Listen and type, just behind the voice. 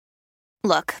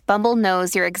Look, Bumble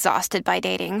knows you're exhausted by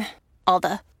dating. All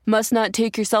the must not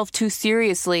take yourself too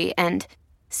seriously and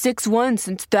 6'1"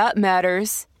 since that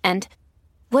matters. And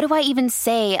what do I even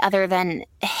say other than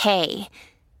hey?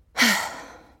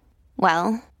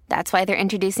 Well, that's why they're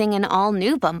introducing an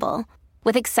all-new Bumble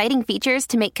with exciting features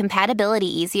to make compatibility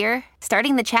easier,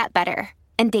 starting the chat better,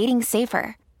 and dating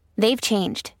safer. They've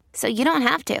changed, so you don't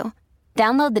have to.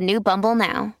 Download the new Bumble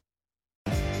now.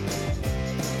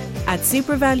 At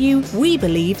SuperValue, we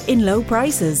believe in low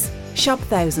prices. Shop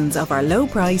thousands of our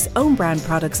low-price own-brand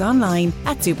products online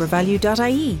at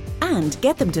supervalu.ie and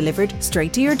get them delivered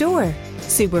straight to your door.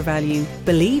 SuperValue.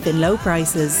 Believe in low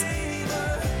prices.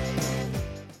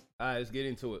 All right, let's get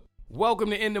into it. Welcome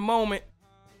to In the Moment.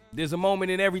 There's a moment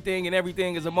in everything, and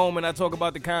everything is a moment. I talk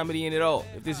about the comedy in it all.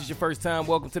 If this is your first time,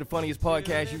 welcome to the funniest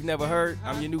podcast you've never heard.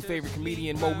 I'm your new favorite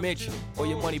comedian, Mo Mitch, or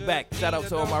your money back. Shout out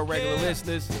to all my regular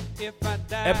listeners.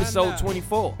 Episode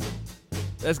 24.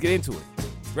 Let's get into it.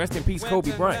 Rest in peace,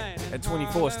 Kobe Bryant. At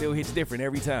 24, still hits different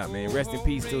every time, man. Rest in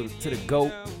peace to the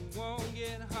GOAT.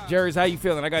 Jerry's, how you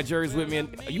feeling? I got Jerry's with me,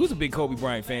 and you was a big Kobe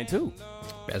Bryant fan, too.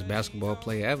 Best basketball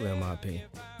player ever, in my opinion.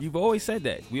 You've always said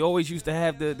that. We always used to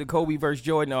have the Kobe versus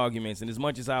Jordan arguments, and as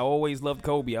much as I always loved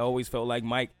Kobe, I always felt like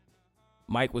Mike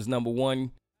was number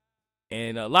one.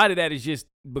 And a lot of that is just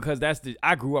because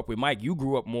I grew up with Mike. You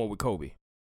grew up more with Kobe.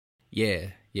 Yeah.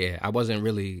 I wasn't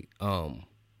really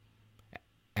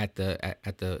at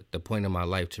the point in my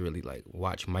life to really like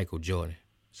watch Michael Jordan.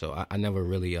 So I never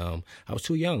really I was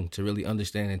too young to really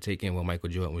understand and take in what Michael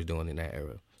Jordan was doing in that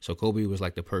era. So Kobe was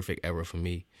like the perfect era for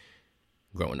me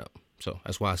growing up. So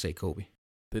that's why I say Kobe.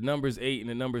 The numbers 8 and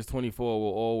the numbers 24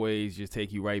 will always just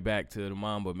take you right back to the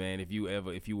Mamba, man. If you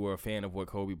were a fan of what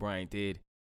Kobe Bryant did.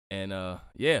 And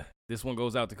yeah, this one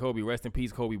goes out to Kobe. Rest in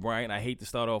peace, Kobe Bryant. I hate to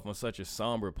start off on such a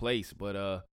somber place,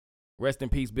 but rest in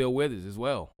peace, Bill Withers as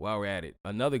well. While we're at it,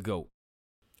 another GOAT.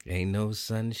 Ain't no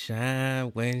sunshine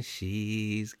when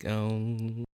she's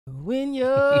gone. When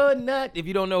you're not. If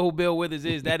you don't know who Bill Withers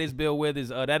is, that is Bill Withers.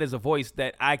 That is a voice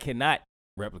that I cannot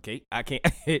replicate. I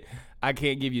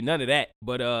can't give you none of that.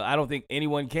 But I don't think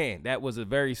anyone can. That was a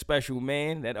very special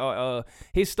man. That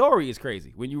his story is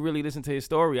crazy. When you really listen to his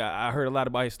story, I heard a lot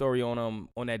about his story on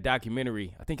that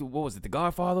documentary. I think what was it, The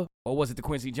Godfather, or was it the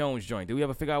Quincy Jones joint? Did we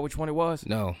ever figure out which one it was?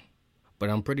 No,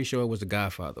 but I'm pretty sure it was the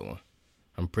Godfather one.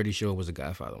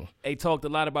 They talked a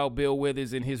lot about Bill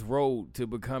Withers and his road to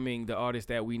becoming the artist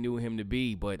that we knew him to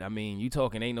be. But, I mean, you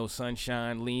talking Ain't No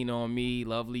Sunshine, Lean on Me,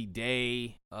 Lovely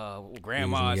Day,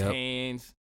 Grandma's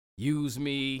Hands, Use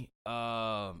Me,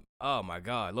 oh, my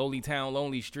God, Lowly Town,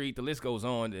 Lonely Street, the list goes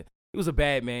on. He was a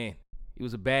bad man.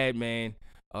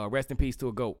 Rest in peace to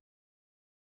a GOAT.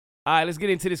 All right, let's get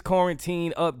into this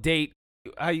quarantine update.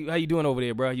 How you doing over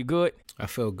there, bro? You good? I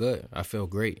feel good. I feel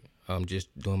great. I'm just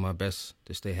doing my best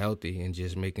to stay healthy and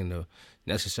just making the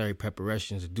necessary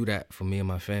preparations to do that for me and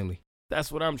my family.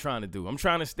 That's what I'm trying to do. I'm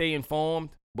trying to stay informed,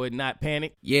 but not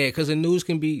panic. Yeah, because the news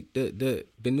can be the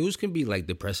news can be like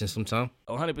depressing sometimes.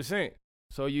 100%.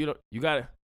 So you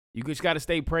just gotta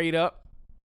stay prayed up,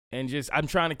 and I'm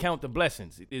trying to count the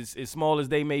blessings, as small as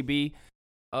they may be.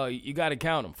 You got to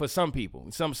count them for some people.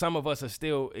 Some of us are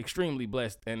still extremely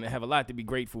blessed and have a lot to be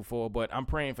grateful for, but I'm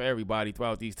praying for everybody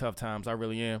throughout these tough times. I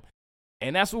really am.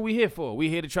 And that's what we're here for.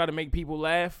 We're here to try to make people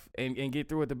laugh and get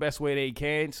through it the best way they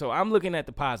can. So I'm looking at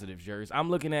the positives, Jers. I'm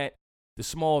looking at the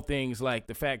small things, like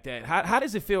the fact that how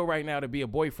does it feel right now to be a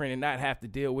boyfriend and not have to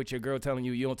deal with your girl telling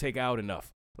you don't take her out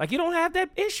enough? Like, you don't have that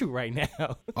issue right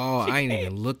now. Oh, I ain't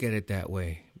even look at it that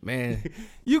way. Man,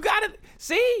 you gotta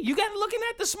looking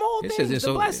at the small things,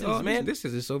 the blessings, man. This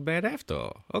isn't so bad after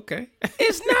all. Okay,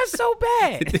 it's not so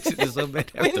bad. This isn't so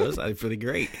bad after all. It's actually pretty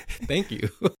great. Thank you.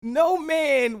 No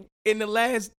man in the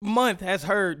last month has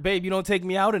heard, "Babe, you don't take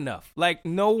me out enough." Like,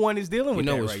 no one is dealing with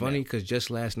that right now. You know, it's funny because just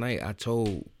last night I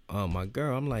told my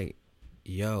girl, I'm like,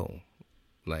 "Yo,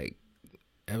 like,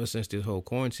 ever since this whole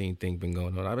quarantine thing been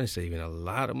going on, I've been saving a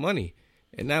lot of money,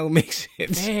 and now it makes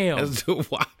sense as to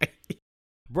why."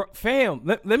 Bro, fam,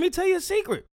 let me tell you a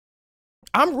secret.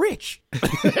 I'm rich.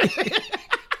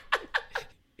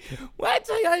 When I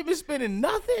tell you I ain't been spending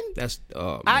nothing. That's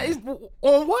on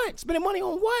what? Spending money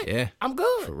on what? Yeah, I'm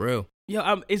good. For real.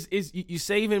 Yeah, you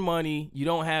saving money. You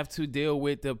don't have to deal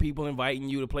with the people inviting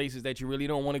you to places that you really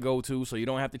don't want to go to, so you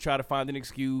don't have to try to find an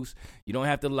excuse. You don't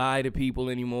have to lie to people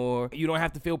anymore. You don't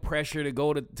have to feel pressure to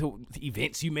go to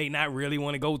events you may not really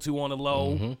want to go to on the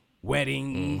low. Mm-hmm.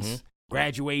 Weddings. Mm-hmm.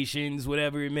 Graduations,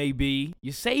 whatever it may be.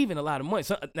 You're saving a lot of money.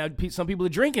 Now, some people are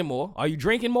drinking more. Are you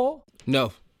drinking more?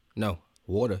 No.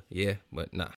 Water, yeah,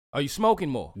 but nah. Are you smoking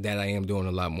more? That I am doing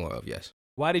a lot more of, yes.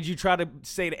 Why did you try to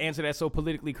say the answer that's so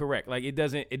politically correct? Like it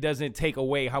doesn't take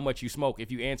away how much you smoke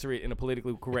if you answer it in a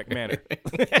politically correct manner.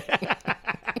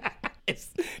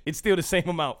 It's still the same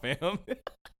amount, fam.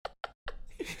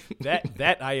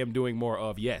 That I am doing more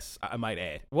of. Yes, I might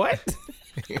add. What?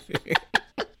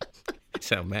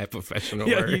 Sound mad professional.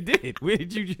 Yeah, word. you did. Where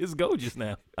did you just go just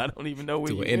now? I don't even know where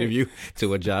To you an interview,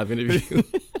 to a job interview.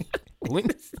 When,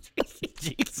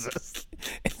 Jesus.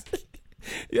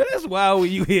 Yeah, that's wild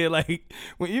when you hear, like,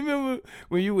 when you remember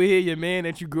when you would hear your man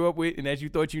that you grew up with and that you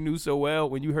thought you knew so well,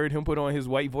 when you heard him put on his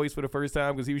white voice for the first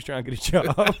time because he was trying to get a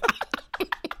job.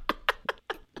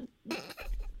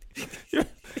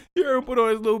 You heard him put on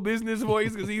his little business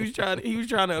voice because he was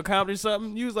trying to accomplish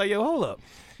something. You was like, yo, hold up.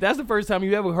 That's the first time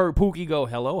you ever heard Pookie go,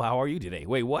 hello, how are you today?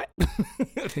 Wait, what?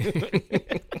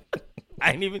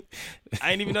 I didn't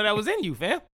even know that was in you,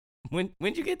 fam.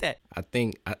 When'd you get that? I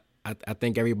think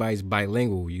everybody's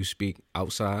bilingual. You speak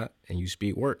outside and you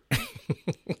speak work.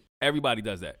 Everybody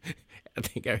does that. I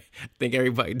think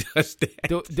everybody does that.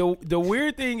 The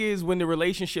weird thing is when the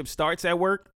relationship starts at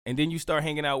work and then you start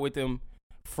hanging out with them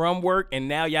from work and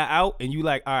now y'all out and you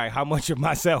like, all right, how much of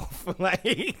myself?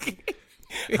 Like,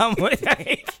 how much?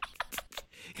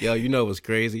 Yo, you know what's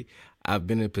crazy? I've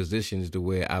been in positions to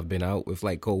where I've been out with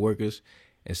like coworkers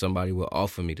and somebody will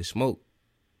offer me to smoke.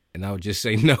 And I would just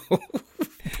say no.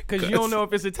 Because you don't know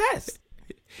if it's a test.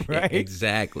 Right?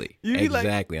 Exactly.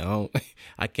 Exactly.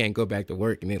 I can't go back to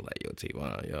work and they're like, yo,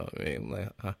 T-Von, yo, man. I'm like,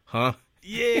 huh?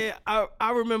 Yeah,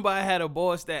 I remember I had a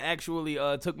boss that actually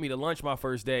took me to lunch my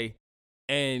first day.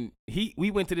 And we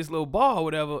went to this little bar or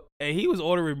whatever, and he was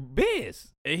ordering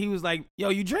beers. And he was like, yo,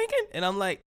 you drinking? And I'm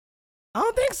like, I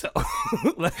don't think so.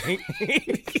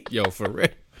 Like, yo, for real.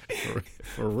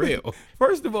 For real.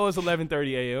 First of all, it's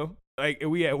 11:30 a.m. Like,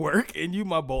 and we at work, and you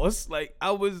my boss. Like,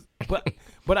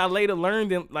 but I later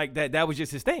learned that was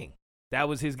just his thing. That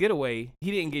was his getaway.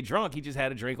 He didn't get drunk. He just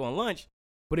had a drink on lunch.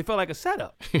 But it felt like a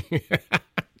setup.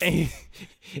 And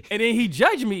then he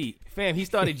judged me, fam. He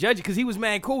started judging because he was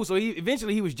mad cool. So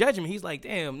eventually he was judging me. He's like,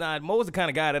 damn, nah, Mo's the kind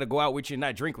of guy that'll go out with you and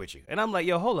not drink with you. And I'm like,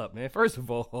 yo, hold up, man. First of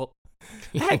all,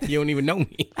 you don't even know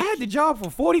me. I had the job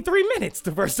for 43 minutes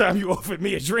the first time you offered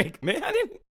me a drink, man. How am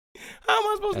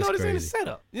I supposed to know this ain't a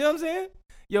setup? You know what I'm saying?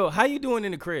 Yo, how you doing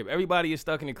in the crib? Everybody is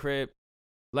stuck in the crib.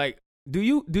 Like, do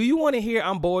you want to hear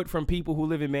I'm bored from people who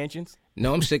live in mansions?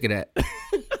 No, I'm sick of that.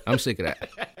 I'm sick of that.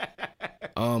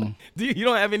 You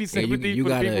don't have any sympathy for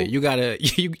people?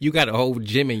 You got a whole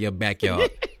gym in your backyard,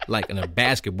 like in a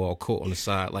basketball court on the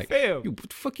side. Like, fam, what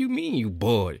the fuck you mean you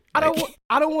bored? I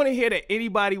don't want to hear that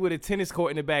anybody with a tennis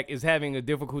court in the back is having a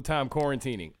difficult time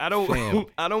quarantining. I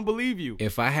don't believe you.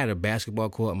 If I had a basketball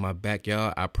court in my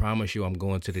backyard, I promise you I'm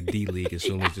going to the D League as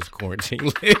soon as this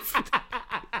quarantine lifts.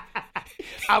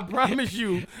 I promise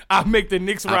you, I'll make the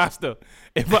Knicks roster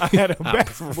if I had a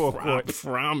basketball court. I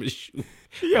promise you.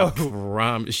 Yo, I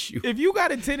promise you. If you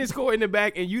got a tennis court in the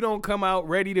back and you don't come out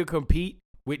ready to compete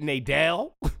with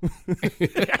Nadal, with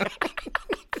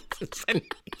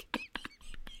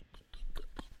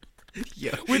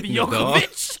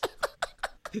Djokovic,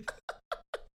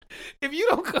 if you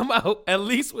don't come out at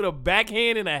least with a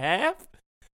backhand and a half,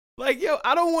 like, yo,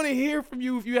 I don't want to hear from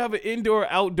you if you have an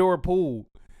indoor-outdoor pool.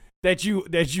 That you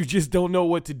just don't know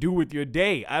what to do with your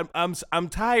day. I'm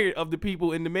tired of the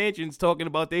people in the mansions talking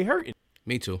about they hurting.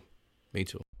 Me too.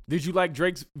 Did you like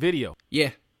Drake's video?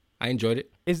 Yeah, I enjoyed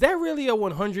it. Is that really a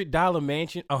 $100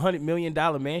 mansion, $100 million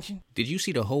mansion? Did you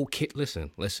see the whole kit?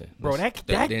 Listen, bro.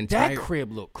 That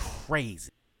crib looked crazy.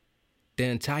 The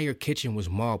entire kitchen was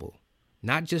marble,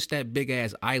 not just that big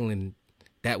ass island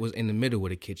that was in the middle of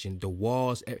the kitchen. The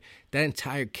walls, that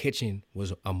entire kitchen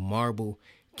was a marble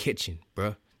kitchen,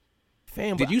 bro.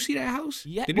 Fam, did you see that house?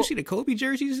 Yeah. Did you see the Kobe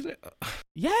jerseys?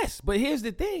 Yes, but here's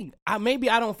the thing. Maybe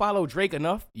I don't follow Drake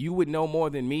enough. You would know more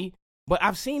than me. But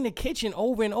I've seen the kitchen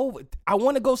over and over. I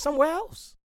want to go somewhere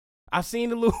else. I've seen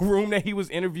the little room that he was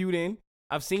interviewed in.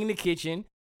 I've seen the kitchen.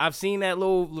 I've seen that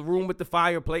little room with the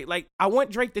fireplace. Like, I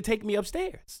want Drake to take me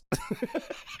upstairs.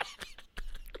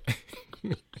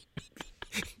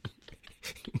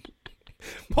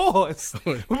 Pause.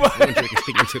 I want Drake to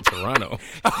take me to Toronto.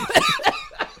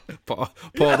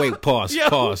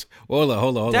 Pause.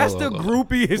 Hold on. That's the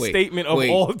groupiest statement of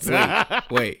all time.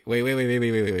 Wait.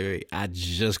 I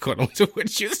just caught on to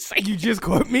what you said. You just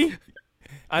caught me?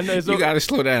 I know. You gotta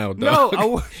slow down, dog.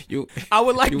 No, I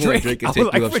would like Drake to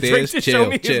take you upstairs. Show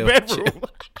me his bedroom.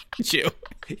 Chill.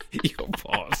 Yo,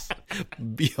 pause.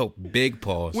 Yo, big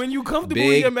pause. When you comfortable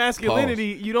in your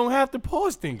masculinity, you don't have to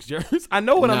pause things, Jerz. I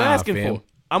know what I'm asking for.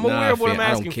 I'm aware of what I'm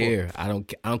asking I don't care. for. I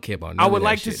don't care about none I would of that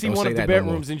like shit. to see Don't one say of the that no more.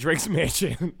 bedrooms in Drake's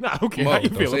mansion. I don't care Mo, how you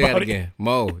don't feel say about that it. again.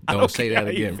 Mo, don't say care that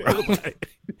how you again, feel bro. about it.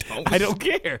 I don't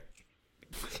care.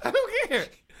 I don't care.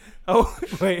 Oh,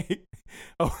 wait.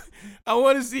 Oh, I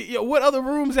want to see. Yo, what other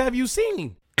rooms have you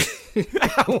seen?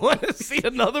 I want to see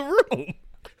another room.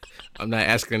 I'm not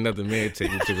asking another man to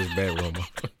take you to his bedroom.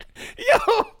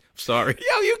 Yo. Sorry.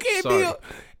 Yo, you can't Sorry. be.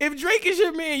 If Drake is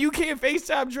your man, you can't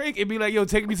FaceTime Drake and be like, yo,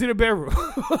 take me to the bedroom.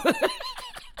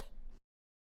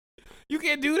 You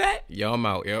can't do that? Yo, I'm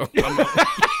out, yo. I'm out.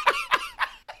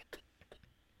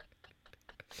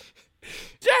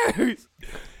 Jers,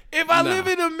 if I Nah. live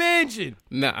in a mansion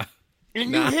Nah.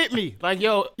 and Nah. you hit me, like,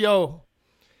 yo,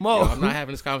 Mo. Yo, I'm not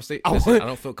having this conversation. I Listen, want- I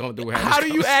don't feel comfortable with having How this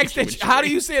do you ask conversation that? with How do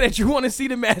you say that you want to see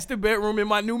the master bedroom in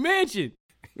my new mansion?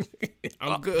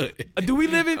 I'm good. Do we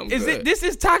live in? I'm Is it? good. This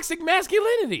is toxic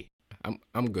masculinity.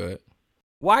 I'm good.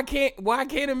 Why can't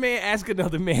a man ask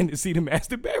another man to see the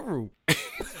master bedroom?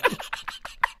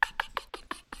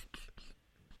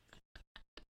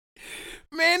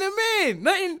 Man to man,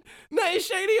 nothing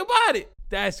shady about it.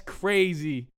 That's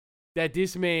crazy that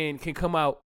this man can come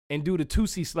out and do the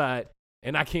Tootsie slide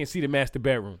and I can't see the master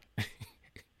bedroom.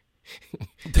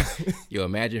 Yo,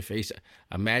 imagine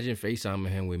FaceTiming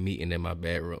him with meeting in my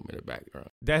bedroom in the background.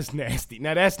 That's nasty.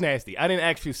 Now that's nasty. I didn't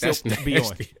ask for silk That's to be on.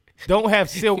 nasty. Don't have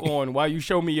silk on while you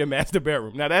show me your master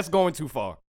bedroom. Now that's going too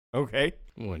far. Okay.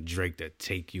 I want Drake to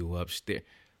take you upstairs.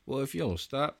 Well, if you don't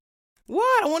stop.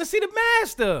 What? I want to see the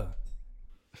master.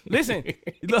 Listen,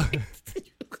 look,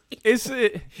 it's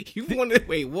You want to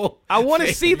wait? Whoa! I want to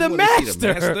Hey, see you the wanna see master.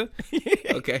 the master?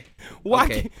 Yeah. Okay. Why?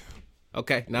 Okay. Can't,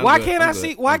 Okay. Now why I'm good. can't I'm I good.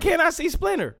 see? Why I'm good. can't I see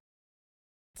Splinter?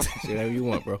 Say whatever you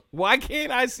want, bro? Why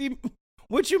can't I see?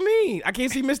 What you mean? I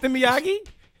can't see Mr. Miyagi?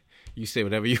 You say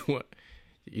whatever you want.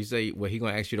 You say, well, he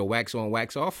gonna ask you to wax on,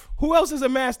 wax off? Who else is a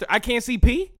master? I can't see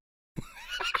P.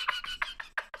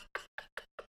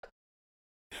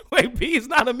 Wait, P is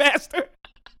not a master.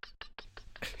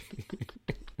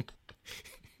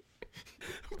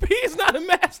 P is not a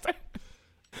master.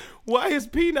 Why is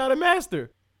P not a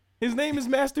master? His name is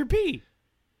Master P.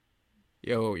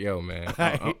 Yo, man.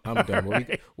 Alright, I'm done.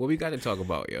 alright. What we got to talk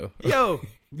about, yo? Yo,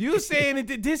 you saying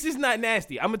that this is not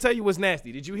nasty. I'm going to tell you what's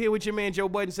nasty. Did you hear what your man Joe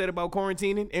Budden said about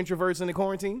quarantining, introverts in the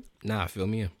quarantine? Nah, fill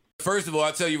me in. First of all,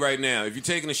 I'll tell you right now, if you're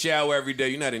taking a shower every day,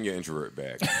 you're not in your introvert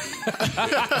bag.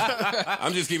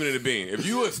 I'm just keeping it a bean. If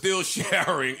you are still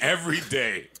showering every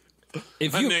day,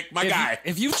 Nick, my guy.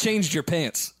 If you've changed your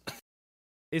pants,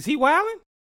 Is he wilding?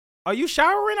 Are you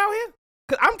showering out here?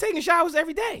 Because I'm taking showers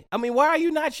every day. I mean, why are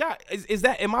you not showering?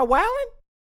 Am I wilding?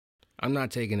 I'm not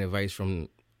taking advice from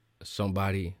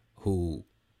somebody who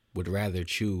would rather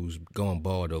choose going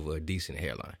bald over a decent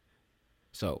hairline.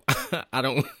 So I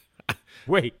don't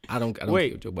Wait, Wait. care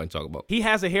what Joe Budden talk about. he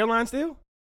has a hairline still?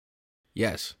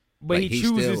 Yes. But Like, he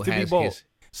chooses still to be has bald. his-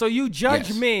 So you judge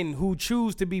Yes. men who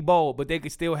choose to be bald, but they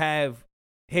could still have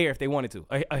hair if they wanted to,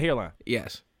 a hairline.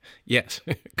 Yes.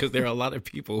 Because there are a lot of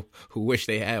people who wish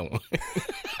they had one.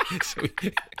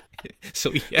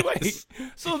 so yes. Wait,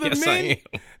 so the Yes, I men, am.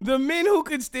 the men who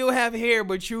could still have hair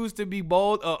but choose to be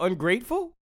bald are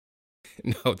ungrateful?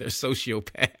 No, they're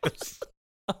sociopaths.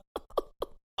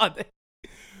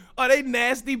 Are they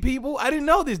nasty people? I didn't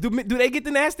know this. Do they get the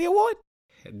nasty award?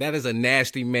 That is a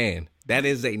nasty man. That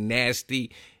is a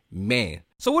nasty man.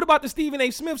 So what about the Stephen A.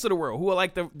 Smiths of the world who are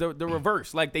like the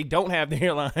reverse? Like they don't have the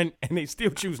hairline and they still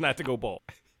choose not to go bald.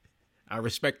 I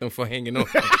respect them for hanging on.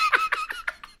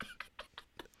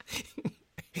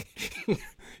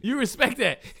 You respect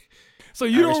that. So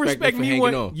you don't respect respect them for me hanging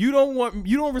what on.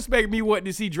 you don't respect me wanting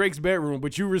to see Drake's bedroom,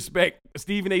 but you respect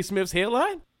Stephen A. Smith's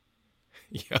hairline?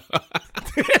 Yeah.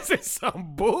 This is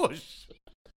some bullshit.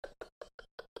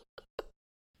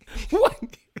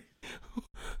 What?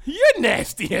 You're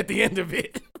nasty at the end of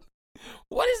it.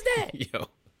 What is that? Yo,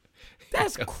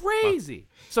 That's crazy.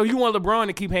 So you want LeBron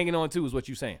to keep hanging on too, is what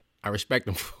you saying? I respect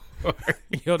them for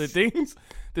Yo, the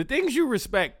things you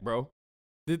respect, bro.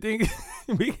 The thing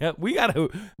we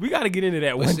gotta get into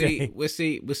that one day. We'll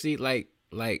see. Like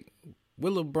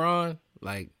with LeBron,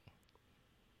 like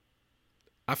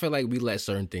I feel like we let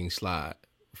certain things slide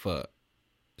for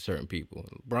certain people.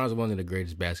 LeBron's one of the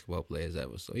greatest basketball players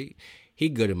ever, so he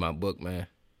good in my book, man.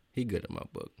 He good in my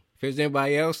book. If it's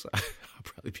anybody else, I'll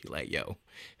probably be like, yo,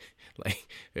 like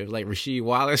if it's like Rasheed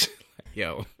Wallace, like,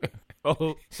 yo.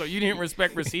 Oh, so you didn't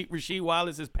respect Rasheed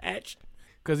Wallace's patch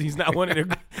because he's not one of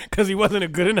the because he wasn't a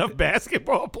good enough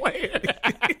basketball player.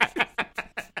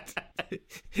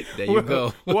 There you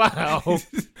go. Wow.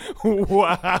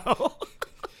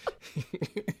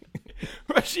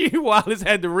 Rasheed Wallace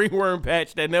had the ringworm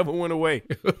patch that never went away.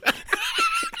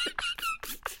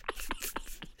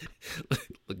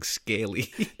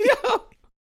 scaly. Yo,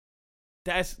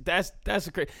 that's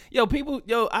a crazy. Yo, people.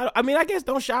 Yo, I mean, I guess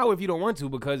don't shower if you don't want to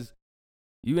because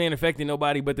you ain't affecting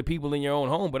nobody but the people in your own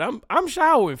home. But I'm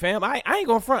showering, fam. I ain't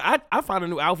gonna front. I find a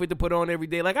new outfit to put on every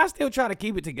day. Like I still try to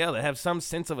keep it together, have some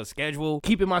sense of a schedule,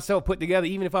 keeping myself put together,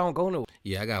 even if I don't go nowhere.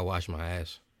 Yeah, I gotta wash my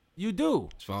ass. You do.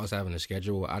 As far as having a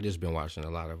schedule, I just been watching a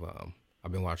lot of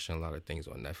I've been watching a lot of things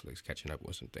on Netflix, catching up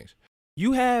with some things.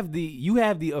 You have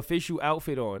the official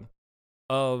outfit on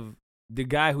of the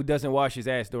guy who doesn't wash his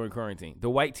ass during quarantine. The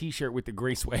white T-shirt with the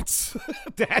gray sweats.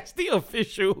 That's the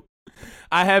official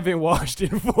I haven't washed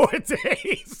in 4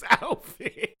 days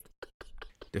outfit.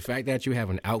 The fact that you have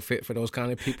an outfit for those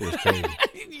kind of people is crazy.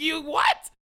 You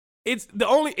what? It's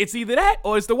either that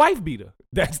or it's the wife beater.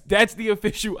 That's the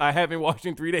official I haven't washed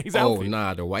in 3 days outfit. Oh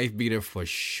nah, the wife beater for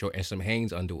sure, and some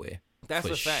Hanes underwear. That's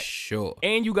for a fact. Sure.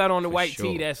 And you got on the For white sure.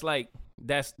 tee that's like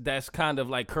that's kind of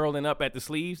like curling up at the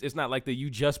sleeves. It's not like the you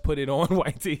just put it on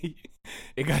white tee.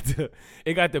 It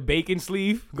got the bacon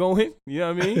sleeve going. You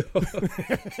know what I mean?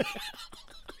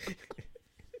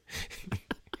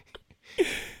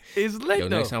 It's lit Yo,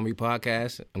 though. next time we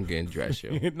podcast, I'm getting dressed,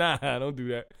 yo. Nah, don't do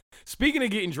that. Speaking of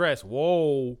getting dressed,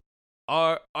 whoa.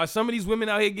 Are some of these women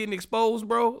out here getting exposed,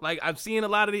 bro? Like I've seen a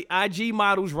lot of the IG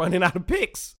models running out of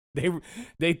pics.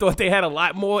 They thought they had a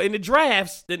lot more in the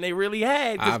drafts than they really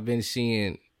had. I've been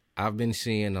seeing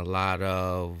a lot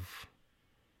of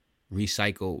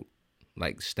recycled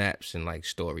like snaps and like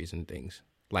stories and things.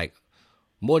 Like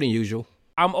more than usual.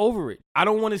 I'm over it. I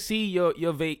don't want to see your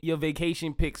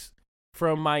vacation pics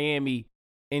from Miami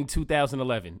in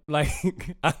 2011.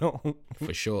 Like I don't.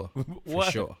 For sure. What?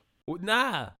 For sure.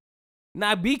 Nah,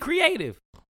 be creative.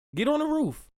 Get on the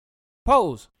roof.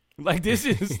 Pose. Like this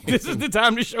is the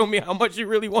time to show me how much you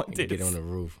really want this. Get on the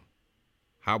roof.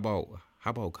 How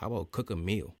about cook a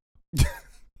meal?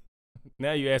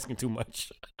 Now you're asking too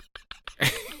much.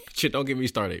 Shit, don't get me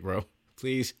started, bro.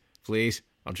 Please.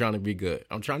 I'm trying to be good.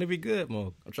 I'm trying to be good,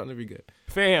 Mo. I'm trying to be good.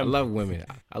 Fam. I love women.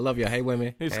 I love y'all. Hey,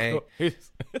 women. Hey.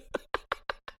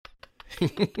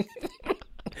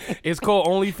 It's called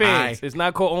OnlyFans. Aye. It's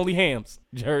not called Only Hams,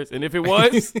 Jers. And if it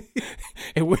was,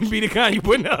 it wouldn't be the kind you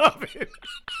put in the oven.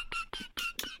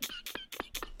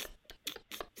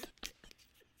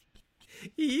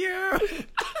 Yeah.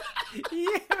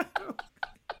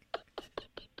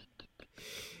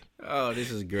 Oh, this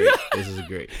is great. I'm just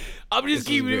This is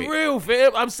keeping it great. real,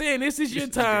 fam. I'm saying this is your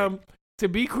time to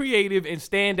be creative and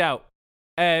stand out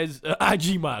as an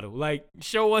IG model. Like,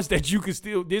 show us that you can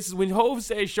still. This is when Hov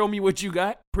says, "Show me what you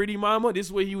got, pretty mama." This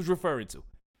is what he was referring to.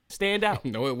 Stand out.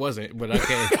 No, it wasn't, but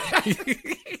okay.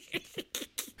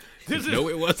 No,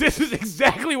 it wasn't. This is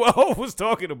exactly what Hov was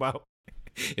talking about.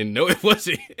 And no, it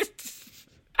wasn't.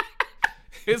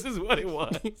 This is what it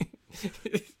was.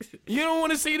 You don't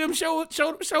want to see them show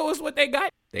us what they got?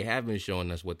 They have been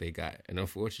showing us what they got, and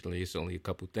unfortunately, it's only a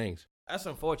couple things. That's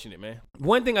unfortunate, man.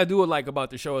 One thing I do like about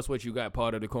the Show Us What You Got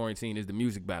part of the quarantine is the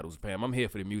music battles, fam. I'm here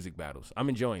for the music battles. I'm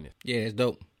enjoying it. Yeah, it's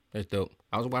dope. It's dope.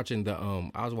 I was watching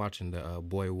the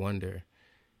Boy Wonder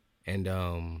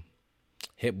and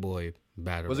Hit Boy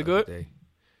battle. Was it the other good? day.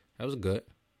 That was good.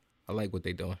 I like what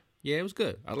they doing. Yeah, it was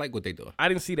good. I like what they doing. I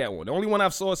didn't see that one. The only one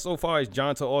I've saw so far is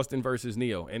Jonta Austin versus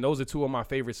Neo, and those are two of my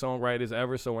favorite songwriters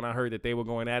ever. So when I heard that they were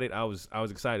going at it, I was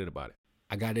excited about it.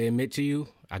 I gotta admit to you,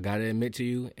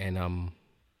 and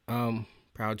I'm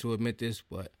proud to admit this,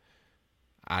 but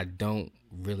I don't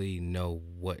really know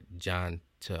what Jonta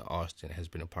Austin has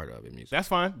been a part of in music. That's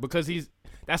fine because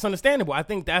that's understandable. I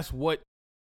think that's what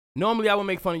normally I would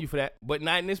make fun of you for that, but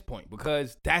not in this point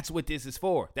because that's what this is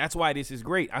for. That's why this is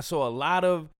great. I saw a lot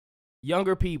of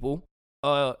younger people,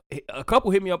 a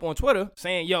couple hit me up on Twitter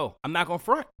saying, "Yo, I'm not gonna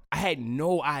front. I had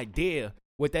no idea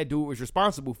what that dude was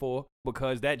responsible for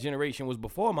because that generation was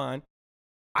before mine.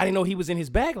 I didn't know he was in his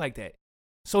bag like that.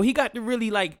 So he got to really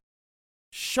like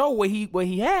show what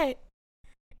he had.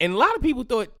 And a lot of people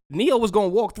thought Neo was gonna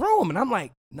walk through him, and I'm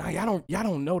like, nah, y'all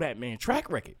don't know that man track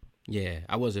record. Yeah,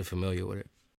 I wasn't familiar with it.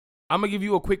 I'm gonna give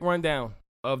you a quick rundown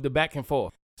of the back and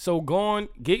forth. So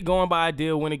Get Going by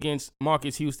Ideal went against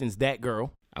Marcus Houston's That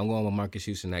Girl. I'm going with Marcus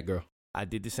Houston, That Girl. I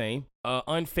did the same.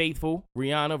 Unfaithful,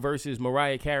 Rihanna versus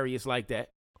Mariah Carey. It's Like That.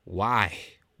 Why?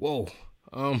 Whoa.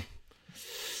 I'm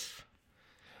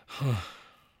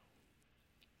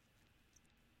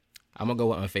gonna go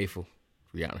with Unfaithful,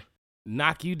 Rihanna.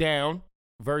 Knock You Down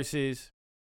versus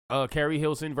Carrie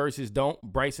Hilson versus Don't,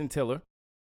 Bryson Tiller.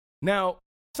 Now,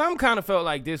 some kind of felt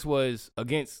like this was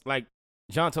against, like,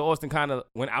 Jonta Austin kind of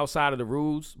went outside of the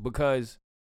rules because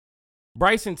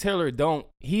Bryson Tiller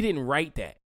he didn't write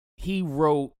that. He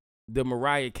wrote the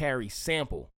Mariah Carey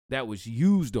sample that was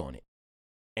used on it.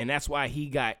 and that's why he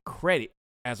got credit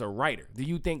as a writer. Do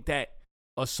you think that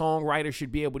a songwriter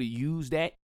should be able to use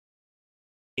that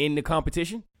in the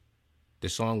competition? The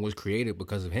song was created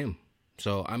because of him.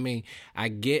 So, I mean, I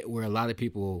get where a lot of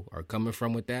people are coming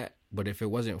from with that, but if it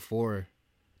wasn't for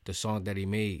the song that he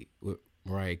made with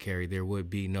Mariah Carey, there would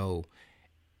be no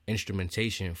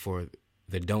instrumentation for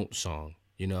the Don't song,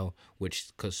 you know,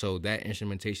 so that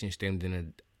instrumentation stemmed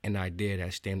in an idea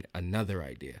that stemmed another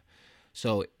idea.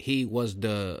 So he's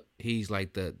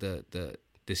like the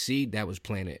seed that was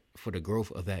planted for the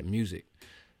growth of that music.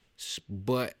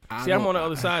 But I'm on the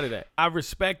other side of that. I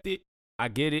respect it. I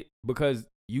get it, because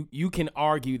you can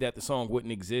argue that the song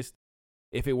wouldn't exist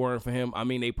if it weren't for him. I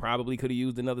mean, they probably could have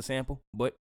used another sample,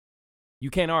 but you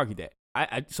can't argue that.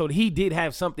 So he did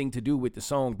have something to do with the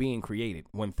song being created,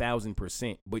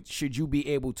 1,000%. But should you be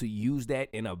able to use that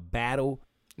in a battle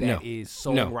that is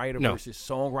songwriter versus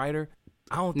songwriter?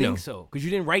 I don't think so, because you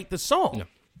didn't write the song. No.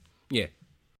 Yeah.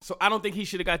 So I don't think he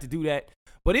should have got to do that.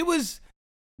 But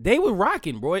they were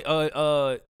rocking,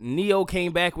 bro. Neo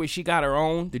came back with She Got Her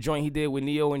Own, the joint he did with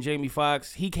Neo and Jamie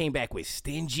Foxx. He came back with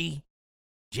Stingy,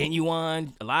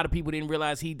 Genuine. A lot of people didn't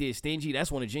realize he did Stingy.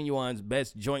 That's one of Genuine's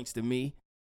best joints to me.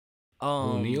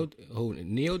 Neo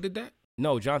did that?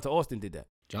 No, Jonta Austin did that.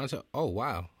 Jonta? Oh,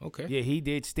 wow. Okay. Yeah, he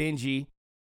did Stingy.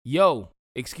 Yo,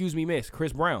 excuse me, miss,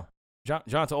 Chris Brown.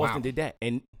 Jonta Austin did that.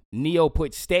 And Neo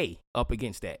put Stay up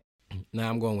against that. Nah,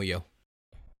 I'm going with Yo.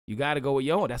 You got to go with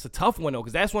Yo. That's a tough one, though,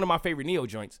 because that's one of my favorite Neo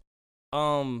joints.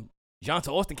 Jonta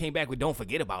Austin came back with Don't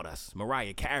Forget About Us,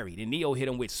 Mariah Carey. Then Neo hit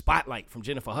him with Spotlight from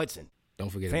Jennifer Hudson. Don't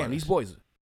forget about us.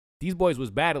 These boys was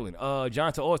battling.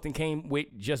 Jonta Austin came with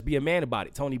Just Be a Man About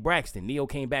It, Tony Braxton. Neo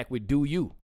came back with Do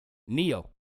You. Neo.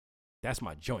 That's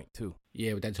my joint, too.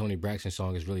 Yeah, but that Tony Braxton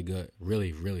song is really good.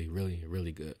 Really, really, really,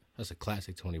 really good. That's a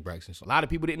classic Tony Braxton song. A lot of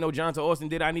people didn't know Jonta Austin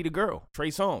did I Need a Girl, Trey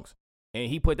Songz. And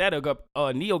he put that up.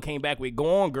 Neo came back with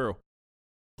Go On Girl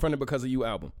from the Because of You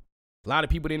album. A lot of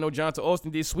people didn't know Jonta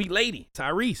Austin did Sweet Lady,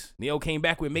 Tyrese. Neo came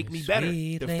back with Make Me Better,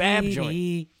 the Fab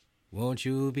joint. Won't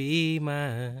you be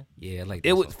mine? Yeah, I like that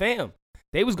It song. was, fam,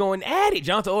 they was going at it.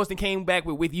 Jonta Austin came back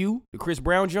with You, the Chris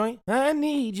Brown joint. I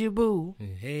Need You, boo.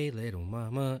 Hey, little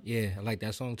mama. Yeah, I like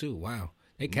that song, too. Wow.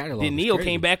 They catalog Then Neo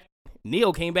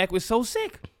came back with So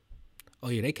Sick. Oh,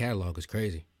 yeah, they catalog is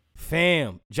crazy.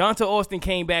 Fam, Jonta Austin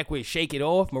came back with Shake It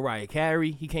Off, Mariah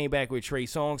Carey. He came back with Trey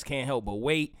Songz, Can't Help But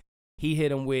Wait. He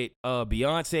hit him with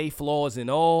Beyonce, Flaws and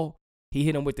All. He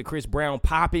hit him with the Chris Brown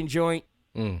Poppin' joint.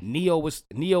 Neo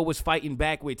was fighting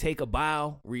back with Take a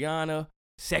Bow, Rihanna,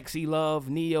 Sexy Love,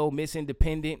 Neo, Miss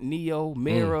Independent, Neo,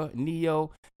 Mirror,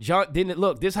 Neo. This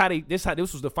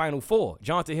was the final four.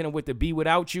 Jonta hit him with the Be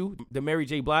Without You, the Mary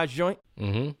J. Blige joint.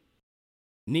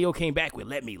 Neo came back with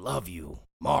Let Me Love You,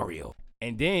 Mario.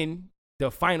 And then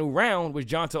the final round was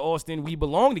Jonta Austin, We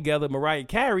Belong Together, Mariah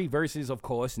Carey versus, of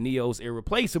course, Neo's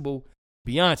Irreplaceable,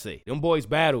 Beyonce. Them boys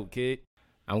battled, kid.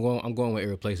 I'm going with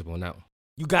Irreplaceable now.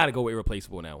 You got to go with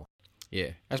Irreplaceable now. Yeah,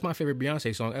 that's my favorite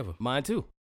Beyonce song ever. Mine too.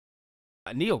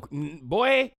 Neo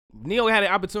had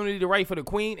an opportunity to write for the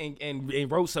Queen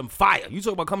and wrote some fire. You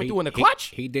talk about coming through in the clutch?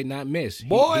 He did not miss.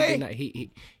 Boy.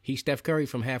 He Steph Curry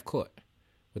from half court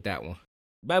with that one.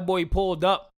 That boy pulled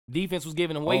up. Defense was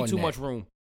giving him way too much room.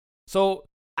 So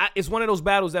it's one of those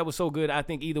battles that was so good. I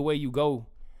think either way you go,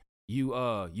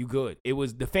 you good. It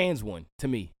was the fans won to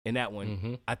me in that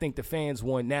one. I think the fans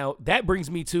won. Now that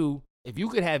brings me to, if you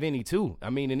could have any two. I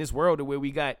mean, in this world where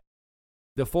we got,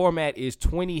 the format is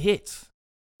 20 hits.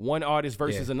 One artist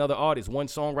versus another artist. One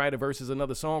songwriter versus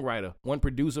another songwriter. One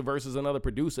producer versus another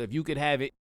producer. If you could have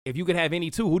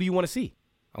any two, who do you want to see?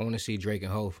 I want to see Drake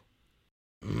and Hov.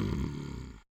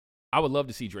 I would love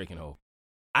to see Drake and Hov.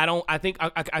 I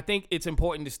think it's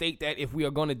important to state that if we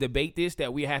are going to debate this,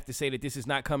 that we have to say that this is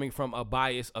not coming from a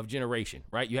bias of generation,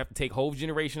 right? You have to take Hov's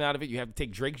generation out of it. You have to take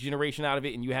Drake's generation out of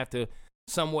it. And you have to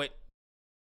somewhat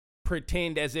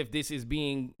pretend as if this is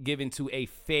being given to a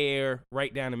fair,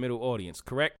 right down the middle audience,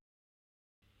 correct?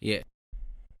 Yeah.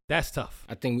 That's tough.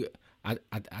 I think, and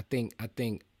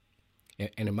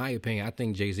in my opinion, I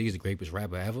think Jay-Z is the greatest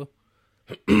rapper ever.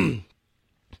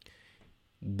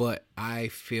 But I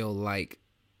feel like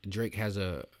Drake has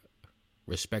a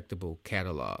respectable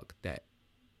catalog that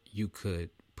you could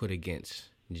put against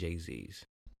Jay-Z's.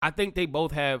 I think they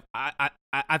both have.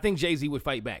 I think Jay-Z would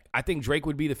fight back. I think Drake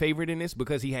would be the favorite in this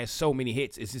because he has so many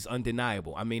hits. It's just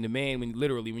undeniable. I mean, the man, when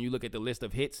you look at the list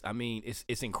of hits, I mean,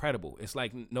 it's incredible. It's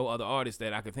like no other artist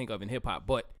that I could think of in hip hop.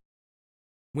 But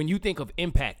when you think of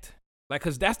impact, like,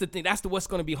 because that's the thing, what's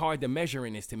going to be hard to measure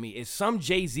in this to me is some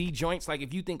Jay-Z joints. Like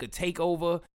if you think of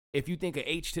Takeover, if you think of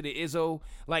H to the Izzo,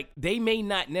 like they may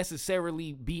not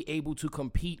necessarily be able to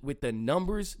compete with the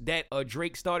numbers that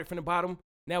Drake started from the bottom.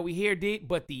 Now we here did,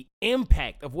 but the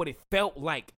impact of what it felt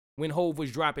like when Hov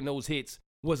was dropping those hits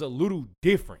was a little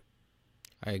different.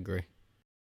 I agree.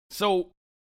 So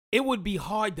it would be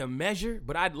hard to measure,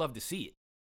 but I'd love to see it.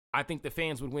 I think the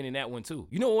fans would win in that one too.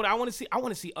 You know what I want to see? I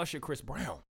want to see Usher, Chris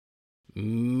Brown.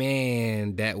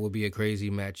 Man, that would be a crazy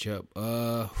matchup.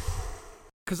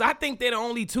 Because I think they're the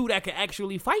only two that can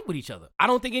actually fight with each other. I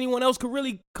don't think anyone else could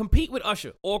really compete with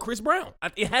Usher or Chris Brown.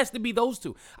 It has to be those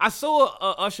two. I saw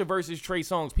Usher versus Trey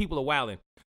Songz. People are wilding.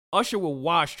 Usher will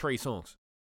wash Trey Songz.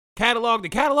 The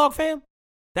catalog, fam?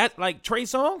 That like Trey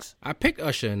Songz? I picked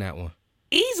Usher in that one.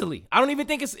 Easily. I don't even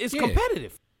think it's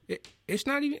competitive. It's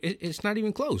not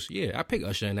even close. Yeah, I picked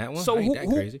Usher in that one. So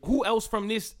crazy. Who else from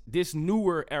this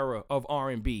newer era of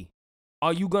R&B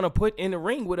are you gonna put in the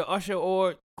ring with an Usher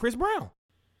or Chris Brown?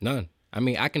 None. I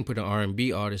mean, I can put an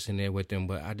R&B artist in there with them,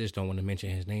 but I just don't want to mention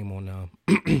his name on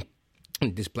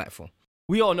this platform.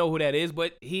 We all know who that is,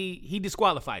 but he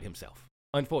disqualified himself,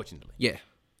 unfortunately. Yeah.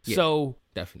 So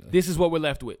definitely, this is what we're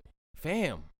left with,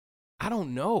 fam. I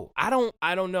don't know. I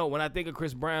don't know. When I think of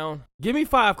Chris Brown, give me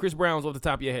 5 Chris Browns off the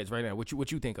top of your heads right now. What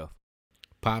you think of?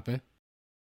 Poppin'.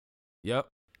 Yep.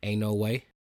 Ain't No Way.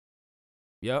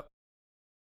 Yep.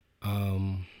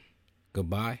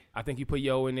 Goodbye. I think you put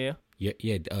Yo in there.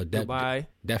 Yeah. Goodbye.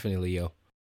 Definitely Yo.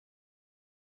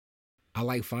 I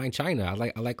like Fine China. I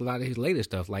like a lot of his latest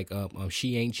stuff, like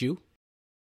She Ain't You.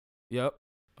 Yep.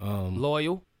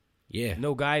 Loyal. Yeah.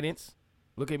 No Guidance.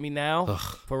 Look at Me Now. Ugh.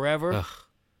 Forever. Ugh.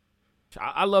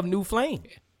 I love New Flame.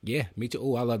 Yeah, me too.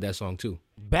 Oh, I love that song too.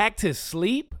 Back to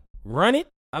Sleep. Run It.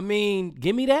 I mean,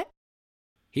 give me that.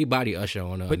 He body Usher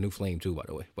on New Flame too, by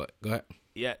the way. But go ahead.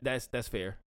 Yeah, that's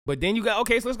fair. But then you got,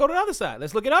 okay, so let's go to the other side.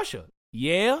 Let's look at Usher.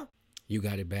 Yeah. You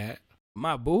Got It Bad.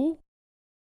 My Boo.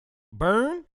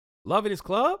 Burn. Love in His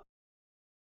Club.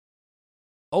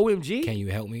 OMG. Can You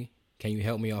Help Me? Can You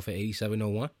Help Me off of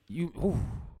 8701?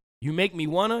 You Make Me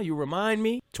Wanna. You Remind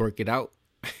Me. Twerk It Out.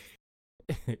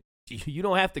 You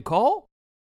Don't Have to Call.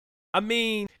 I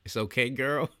mean. It's Okay,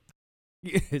 Girl.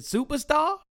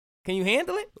 Superstar. Can you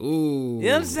handle it? Ooh. You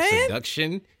know what I'm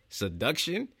saying?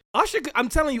 Seduction. Usher, I'm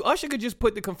telling you, Usher could just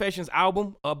put the Confessions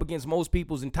album up against most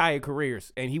people's entire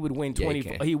careers, and he would win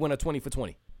 20. He'd win a 20 for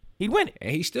 20. He'd win it.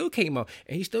 And he still came out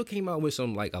with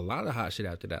some, like, a lot of hot shit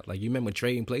after that. Like, you remember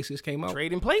Trading Places came out?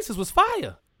 Trading Places was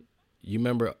fire. You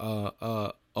remember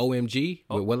OMG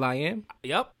with Will I Am?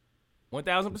 Yep.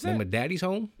 1,000%. Remember Daddy's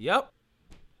Home? Yep.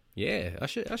 Yeah,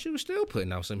 Usher was still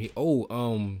putting out some.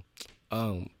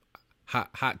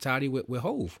 Hot Toddy with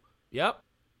Hov. Yep.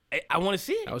 I want to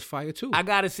see it. That was fire too. I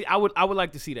gotta see. I would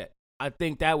like to see that. I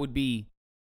think that would be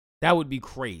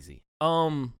crazy.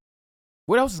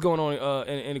 What else is going on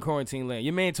in the quarantine land?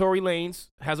 Your man Tory Lanez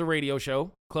has a radio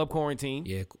show, Club Quarantine.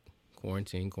 Yeah,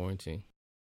 quarantine.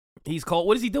 He's called.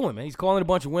 What is he doing, man? He's calling a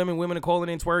bunch of women. Women are calling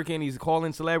in twerking. He's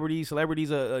calling celebrities. Celebrities.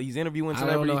 He's interviewing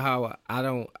celebrities.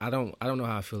 I don't know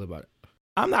how I feel about it.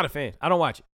 I'm not a fan. I don't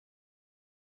watch it.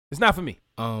 It's not for me.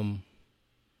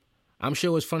 I'm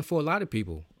sure it's fun for a lot of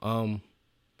people. I'm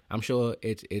sure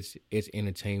it's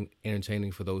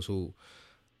entertaining for those who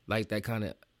like that kind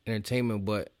of entertainment.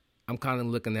 But I'm kind of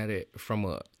looking at it from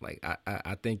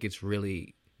I think it's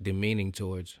really demeaning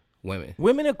towards women.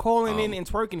 Women are calling in and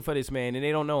twerking for this man, and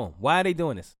they don't know him. Why are they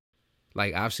doing this?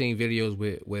 Like, I've seen videos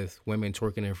with women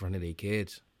twerking in front of their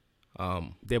kids,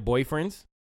 their boyfriends,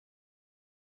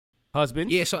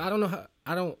 husbands. Yeah, so I don't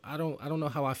know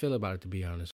how I feel about it, to be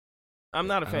honest. I'm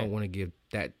not a fan. I don't want to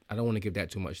give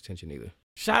that too much attention either.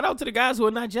 Shout out to the guys who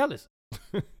are not jealous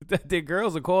that their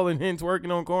girls are calling in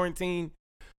twerking on quarantine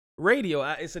radio.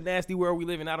 It's a nasty world we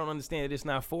live in. I don't understand it. It's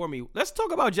not for me. Let's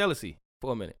talk about jealousy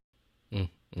for a minute.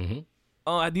 Mm-hmm.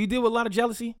 Do you deal with a lot of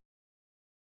jealousy?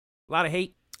 A lot of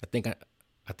hate? I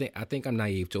think I'm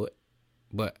naive to it,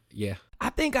 but yeah.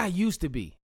 I think I used to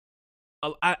be.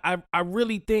 I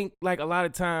really think, like, a lot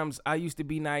of times I used to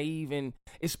be naive, and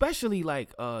especially like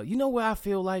you know where I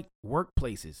feel like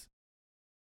workplaces.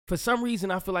 For some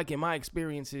reason, I feel like in my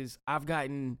experiences, I've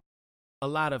gotten a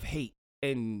lot of hate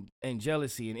and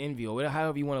jealousy and envy, or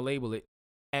however you want to label it,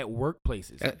 at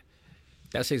workplaces.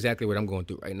 That's exactly what I'm going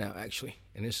through right now, actually,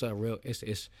 and it's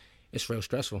real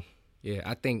stressful. Yeah,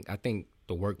 I think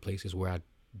the workplace is where I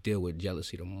deal with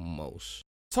jealousy the most.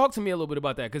 Talk to me a little bit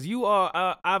about that, because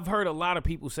I've heard a lot of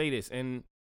people say this, and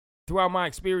throughout my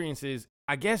experiences,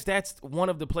 I guess that's one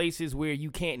of the places where you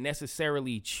can't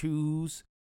necessarily choose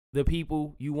the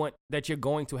people you want, that you're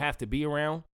going to have to be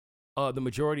around the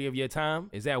majority of your time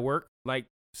is at work. Like,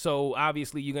 So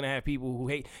obviously you're going to have people who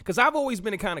hate. Because I've always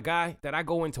been the kind of guy that I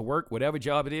go into work, whatever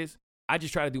job it is, I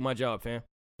just try to do my job, fam.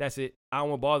 That's it. I don't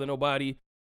want to bother nobody.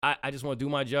 I just want to do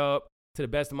my job to the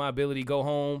best of my ability, go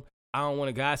home. I don't want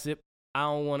to gossip. I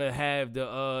don't want to have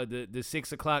the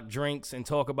 6 o'clock drinks and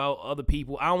talk about other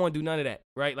people. I don't want to do none of that,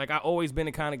 right? Like, I always been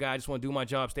the kind of guy, I just want to do my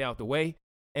job, stay out the way.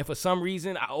 And for some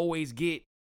reason, I always get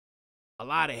a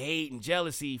lot of hate and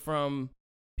jealousy from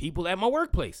people at my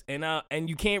workplace. And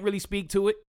you can't really speak to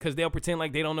it because they'll pretend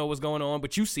like they don't know what's going on,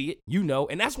 but you see it, you know.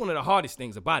 And that's one of the hardest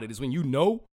things about it is when you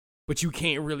know, but you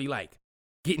can't really, like,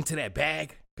 get into that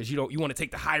bag because you want to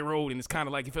take the high road, and it's kind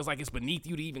of like it feels like it's beneath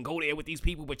you to even go there with these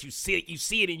people, but you see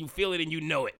it and you feel it and you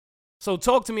know it. So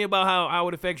talk to me about how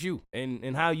it affects you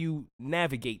and how you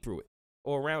navigate through it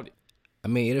or around it. I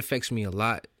mean, it affects me a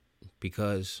lot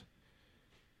because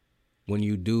when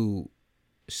you do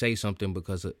say something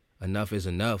because enough is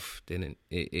enough, then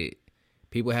it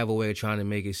people have a way of trying to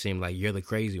make it seem like you're the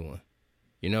crazy one.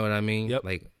 You know what I mean? Yep.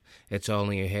 Like it's all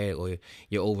in your head or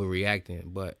you're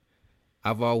overreacting. But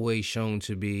I've always shown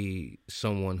to be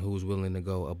someone who's willing to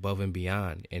go above and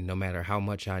beyond. And no matter how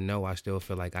much I know, I still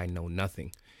feel like I know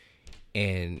nothing.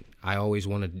 And I always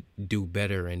want to do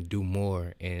better and do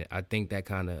more. And I think that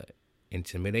kind of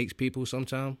intimidates people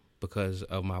sometimes because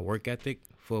of my work ethic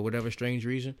for whatever strange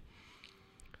reason.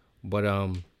 But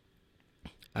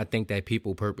I think that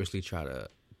people purposely try to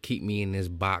keep me in this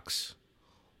box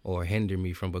or hinder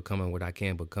me from becoming what I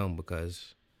can become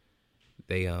because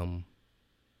they don't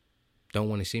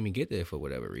want to see me get there for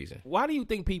whatever reason. Why do you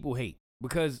think people hate?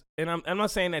 Because, and I'm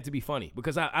not saying that to be funny,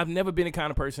 because I've never been the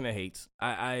kind of person that hates.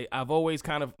 I've always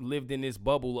kind of lived in this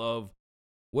bubble of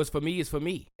what's for me is for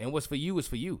me, and what's for you is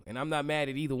for you, and I'm not mad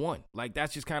at either one. Like,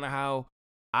 that's just kind of how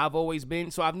I've always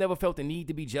been. So I've never felt the need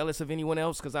to be jealous of anyone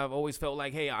else because I've always felt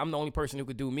like, hey, I'm the only person who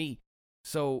could do me.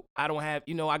 So I don't have,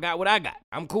 I got what I got.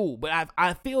 I'm cool. But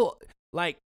I feel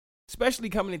like, especially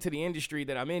coming into the industry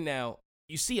that I'm in now,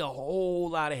 you see a whole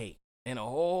lot of hate and a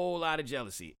whole lot of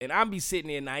jealousy. And I'll be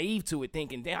sitting there naive to it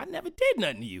thinking, damn, I never did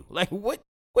nothing to you. Like, what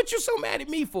you so mad at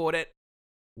me for? That?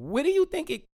 Where do you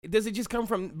think does it just come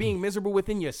from being miserable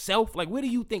within yourself? Like, where do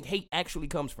you think hate actually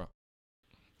comes from?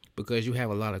 Because you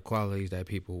have a lot of qualities that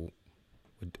people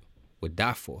would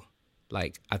die for.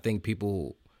 Like, I think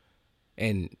people,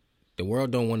 and the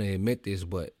world don't want to admit this,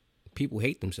 but people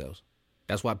hate themselves.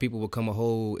 That's why people become a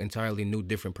whole entirely new,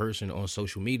 different person on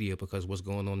social media because what's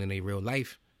going on in their real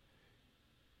life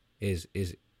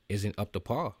isn't up to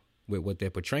par with what they're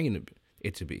portraying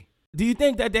it to be. Do you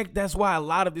think that's why a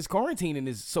lot of this quarantining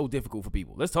is so difficult for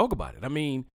people? Let's talk about it. I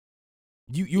mean,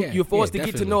 you're forced to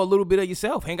get to know a little bit of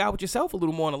yourself, hang out with yourself a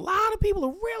little more, and a lot of people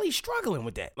are really struggling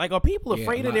with that. Like, are people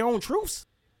afraid of their own truths?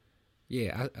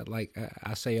 Yeah,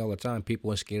 I say all the time,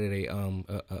 people are scared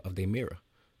of their mirror.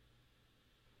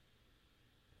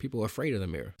 People are afraid of the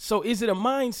mirror. So is it a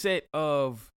mindset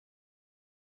of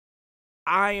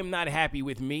I am not happy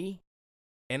with me,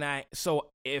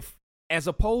 if as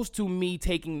opposed to me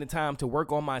taking the time to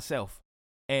work on myself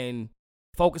and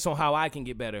focus on how I can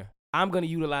get better, I'm going to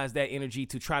utilize that energy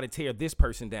to try to tear this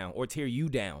person down or tear you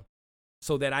down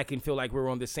so that I can feel like we're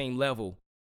on the same level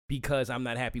because I'm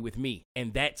not happy with me.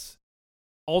 And that's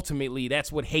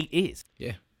what hate is.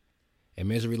 Yeah. And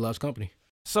misery loves company.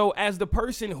 So as the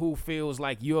person who feels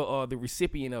like you're the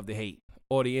recipient of the hate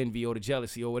or the envy or the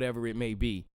jealousy or whatever it may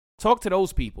be, talk to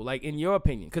those people, like, in your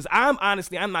opinion. Because I'm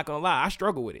not going to lie, I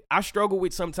struggle with it. I struggle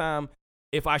with sometimes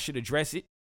if I should address it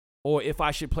or if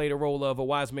I should play the role of a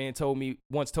wise man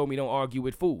once told me don't argue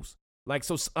with fools. Like,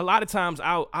 so a lot of times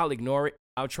I'll ignore it.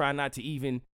 I'll try not to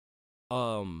even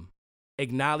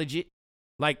acknowledge it.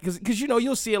 Like, because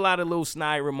you'll see a lot of little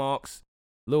snide remarks,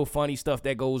 little funny stuff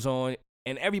that goes on.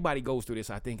 And everybody goes through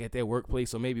this, I think, at their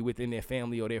workplace or maybe within their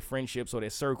family or their friendships or their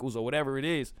circles or whatever it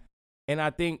is. And I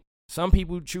think some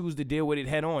people choose to deal with it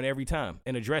head on every time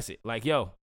and address it. Like,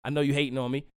 yo, I know you hating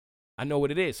on me. I know what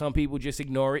it is. Some people just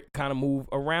ignore it, kind of move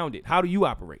around it. How do you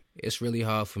operate? It's really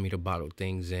hard for me to bottle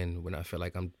things in when I feel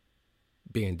like I'm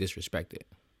being disrespected.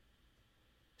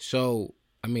 So,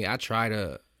 I mean, I try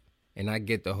to, and I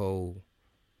get the whole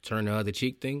turn the other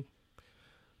cheek thing,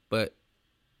 but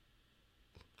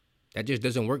that just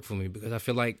doesn't work for me because I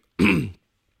feel like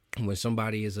when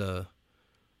somebody is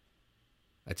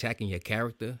attacking your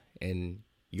character and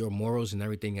your morals and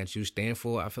everything that you stand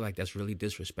for, I feel like that's really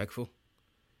disrespectful.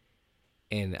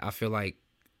 And I feel like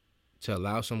to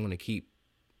allow someone to keep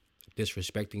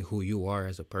disrespecting who you are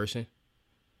as a person,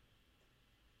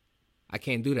 I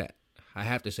can't do that. I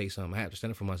have to say something. I have to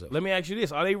stand up for myself. Let me ask you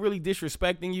this. Are they really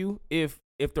disrespecting you if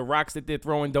the rocks that they're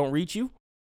throwing don't reach you?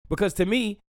 Because to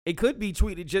me, it could be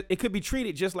treated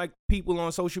just like people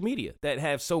on social media that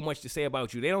have so much to say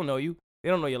about you. They don't know you. They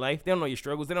don't know your life. They don't know your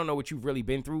struggles. They don't know what you've really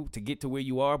been through to get to where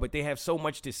you are, but they have so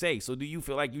much to say. So do you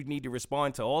feel like you need to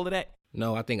respond to all of that?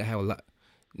 No, I think I have a lot.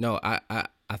 No, I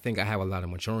think I have a lot of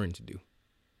maturing to do,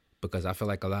 because I feel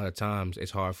like a lot of times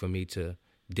it's hard for me to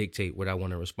dictate what I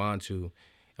want to respond to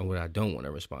and what I don't want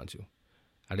to respond to.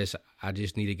 I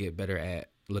just need to get better at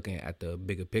looking at the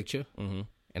bigger picture,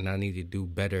 and I need to do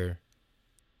better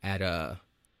at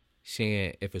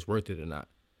seeing if it's worth it or not.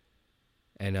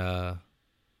 And I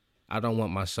don't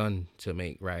want my son to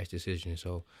make rash decisions,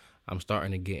 so I'm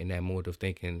starting to get in that mode of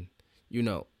thinking,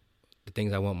 the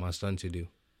things I want my son to do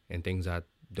and things I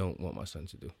don't want my son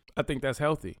to do. I think that's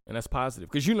healthy and that's positive.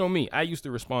 Because you know me, I used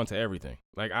to respond to everything.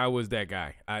 Like, I was that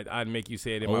guy. I'd make you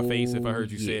say it in my face if I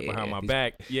heard you say it behind my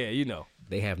back. Yeah,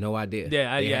 They have no idea.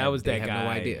 I was that guy. They have no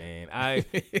idea. Man.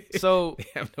 They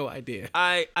have no idea.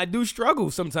 I do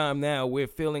struggle sometime now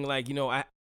with feeling like,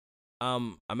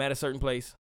 I'm at a certain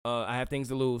place. I have things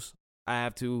to lose. I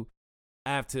have to,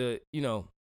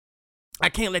 I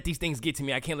can't let these things get to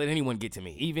me. I can't let anyone get to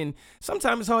me. Even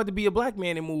sometimes it's hard to be a black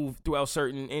man and move throughout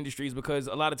certain industries because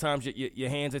a lot of times your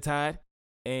hands are tied,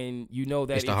 and you know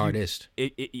that it's the hardest.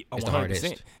 It's the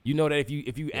hardest. You know that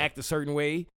if you act a certain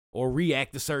way or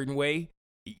react a certain way,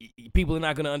 people are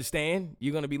not going to understand.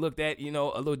 You're going to be looked at, a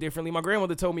little differently. My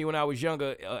grandmother told me when I was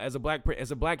younger, as a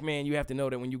black man, you have to know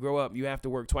that when you grow up, you have to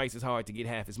work twice as hard to get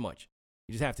half as much.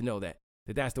 You just have to know that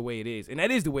that's the way it is, and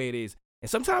that is the way it is. And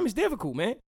sometimes it's difficult,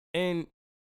 man. And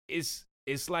it's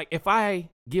like if I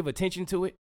give attention to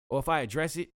it or if I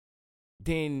address it,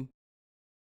 then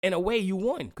in a way you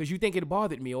won because you think it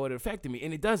bothered me or it affected me,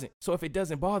 and it doesn't. So if it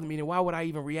doesn't bother me, then why would I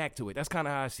even react to it? That's kind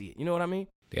of how I see it. You know what I mean?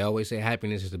 They always say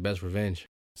happiness is the best revenge.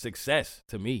 Success,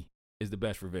 to me, is the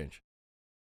best revenge.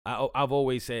 I've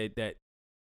always said that,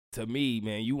 to me,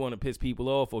 man, you want to piss people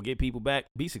off or get people back,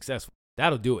 be successful.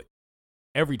 That'll do it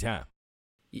every time.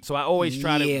 So I always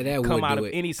try to come out of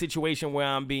any situation where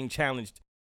I'm being challenged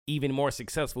even more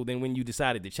successful than when you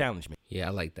decided to challenge me. Yeah, I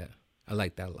like that. I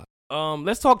like that a lot.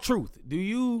 Let's talk truth.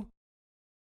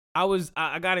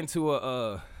 I got into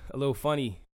a little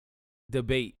funny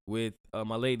debate with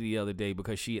my lady the other day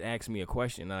because she had asked me a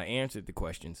question and I answered the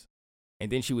questions, and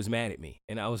then she was mad at me,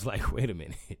 and I was like, wait a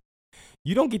minute.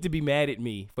 You don't get to be mad at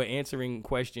me for answering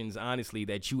questions honestly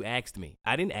that you asked me.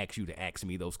 I didn't ask you to ask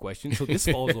me those questions, so this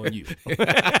falls on you.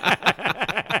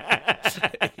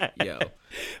 Yo.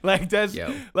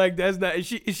 That's not.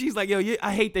 She's like, yo,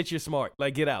 I hate that you're smart.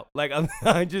 Like, get out. Like, I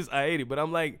hate it. But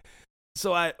I'm like,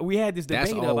 so we had this debate.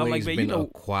 That's always been a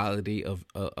quality of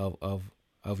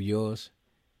yours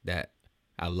that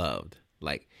I loved.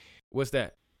 Like, what's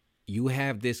that? You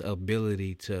have this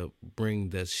ability to bring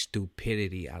the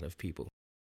stupidity out of people.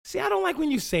 See, I don't like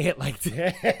when you say it like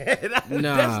that. That's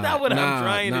not what I'm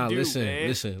trying to do,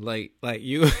 Listen, like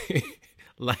you,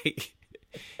 like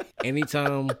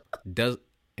anytime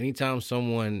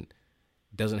someone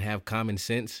doesn't have common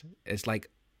sense, it's like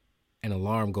an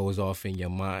alarm goes off in your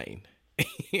mind.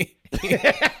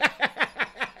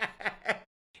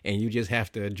 And you just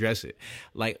have to address it.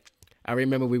 Like, I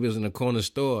remember we was in a corner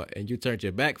store and you turned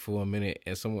your back for a minute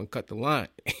and someone cut the line.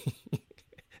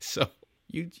 So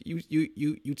you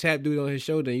tapped dude on his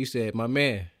shoulder and you said, "My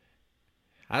man,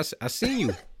 I seen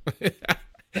you."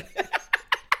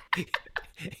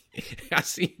 I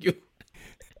seen you.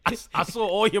 I saw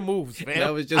all your moves, man.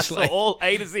 I saw all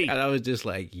A to Z. And I was just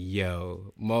like,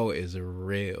 yo, Mo is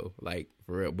real. Like,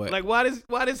 for real. But like, why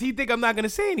does he think I'm not gonna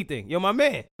say anything? Yo, my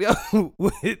man. Do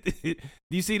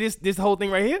you see this whole thing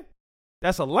right here?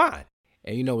 That's a line.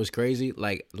 And you know what's crazy?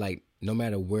 Like no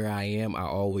matter where I am, I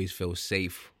always feel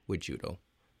safe with you though.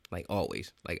 Like,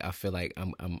 always. Like, I feel like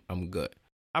I'm good.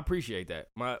 I appreciate that.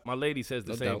 My lady says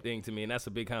the same thing to me, and that's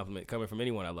a big compliment coming from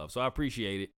anyone I love. So I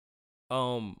appreciate it.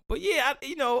 But yeah,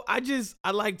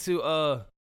 I like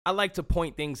to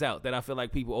point things out that I feel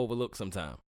like people overlook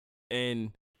sometimes,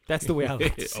 and that's the way I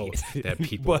like to see it. That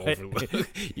people overlook.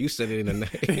 You said it in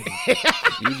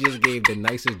you just gave the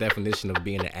nicest definition of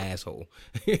being an asshole.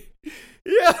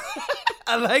 Yeah,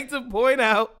 I like to point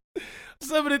out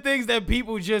some of the things that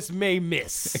people just may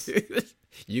miss.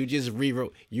 You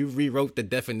rewrote the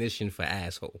definition for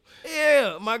asshole.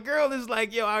 Yeah, my girl is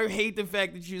like, yo, I hate the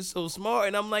fact that you're so smart,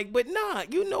 and I'm like, but nah,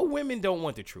 women don't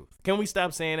want the truth. Can we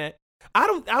stop saying that? I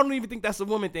don't even think that's a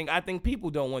woman thing. I think people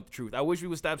don't want the truth. I wish we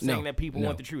would stop saying that people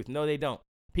want the truth. No, they don't.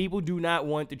 People do not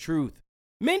want the truth.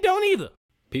 Men don't either.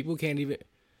 People can't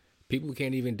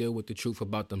even deal with the truth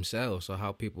about themselves, so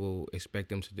how people expect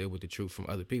them to deal with the truth from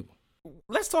other people.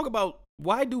 Let's talk about,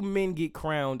 why do men get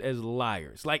crowned as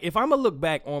liars? Like, if I'm going to look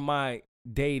back on my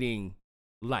dating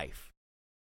life,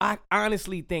 I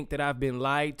honestly think that I've been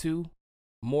lied to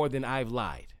more than I've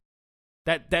lied.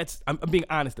 I'm being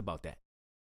honest about that.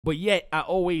 But yet I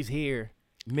always hear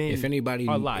men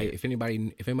are liars. If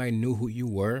anybody knew who you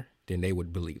were, then they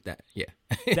would believe that. Yeah.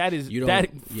 That is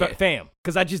fam.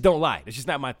 Because I just don't lie. It's just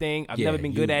not my thing. I've never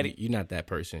been good at it. You're not that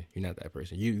person. You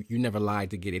never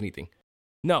lied to get anything.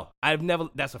 No, I've never.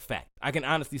 That's a fact. I can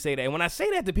honestly say that. And when I say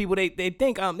that to people, they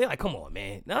think they're like, come on,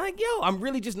 man. And I'm like, yo, I'm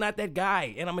really just not that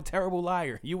guy, and I'm a terrible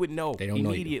liar. You would know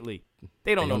immediately.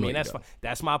 They don't know me, and that's fine.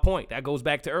 That's my point. That goes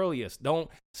back to earlier. Don't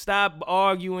stop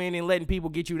arguing and letting people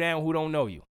get you down who don't know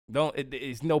you.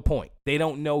 It's no point. They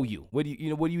don't know you. What are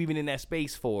you even in that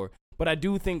space for? But I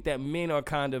do think that men are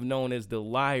kind of known as the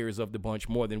liars of the bunch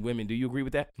more than women. Do you agree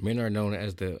with that? Men are known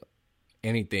as the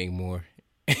anything more.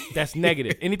 That's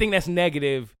negative. Anything that's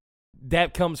negative,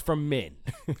 that comes from men.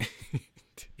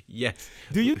 Yes.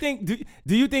 Do you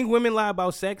think women lie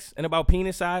about sex and about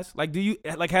penis size?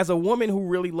 Like has a woman who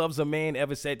really loves a man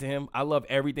ever said to him, "I love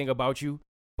everything about you,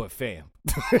 but fam."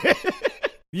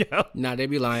 Yeah. Nah, they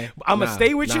be lying. I'ma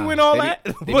stay with you and all that.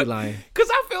 They be lying. Cause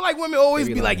I feel like women always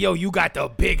be like, "Yo, you got the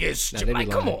biggest." Nah, like,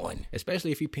 come on.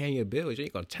 Especially if you paying your bills, you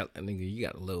ain't gonna tell that nigga you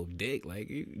got a little dick. Like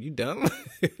you dumb.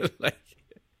 Like.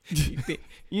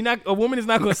 A woman is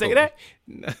not gonna say that.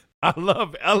 No. I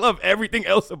love everything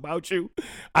else about you.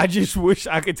 I just wish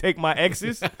I could take my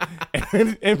exes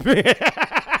and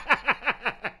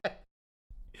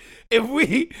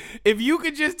if you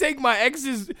could just take my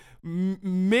exes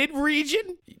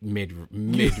mid-region.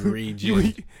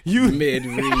 Mid-region. You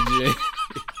mid-region.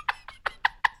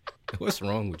 What's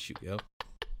wrong with you, yo?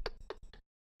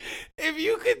 If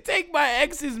you could take my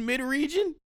exes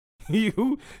mid-region,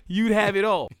 you'd have it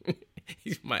all.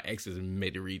 My ex is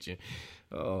mid-region.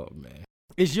 Oh, man.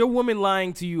 Is your woman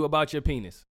lying to you about your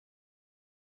penis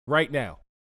right now?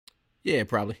 Yeah,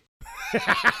 probably.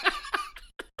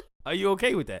 Are you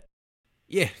okay with that?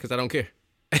 Yeah, because I don't care.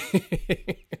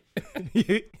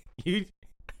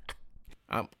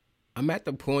 I'm at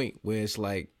the point where it's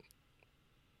like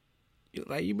you've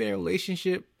been in a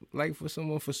relationship like for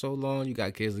someone for so long, you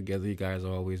got kids together, you guys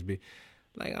will always be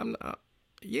like, I'm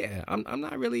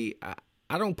not really,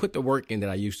 I don't put the work in that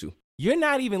I used to. You're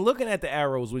not even looking at the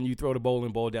arrows when you throw the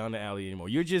bowling ball down the alley anymore.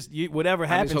 You're just, whatever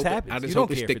happens, happens. I just you hope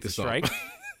don't to care stick if it's to a strike.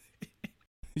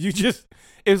 You just,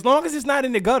 as long as it's not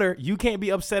in the gutter, you can't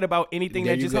be upset about anything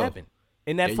that just happened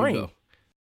in that frame.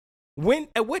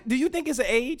 What do you think is an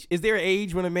age? Is there an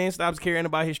age when a man stops caring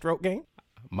about his stroke game?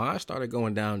 Mine started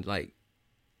going down like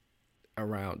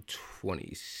around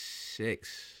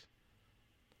 26,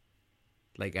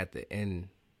 like at the end,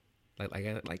 like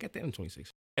at the end of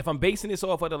 26. If I'm basing this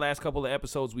off of the last couple of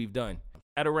episodes we've done,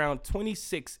 at around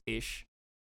 26-ish,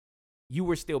 you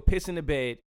were still pissing the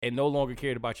bed and no longer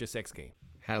cared about your sex game.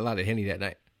 Had a lot of Henny that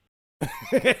night.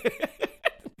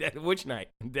 Which night?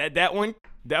 That one?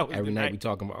 That was every the night we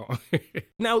talking about.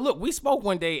 Now, look, we spoke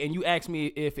one day and you asked me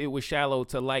if it was shallow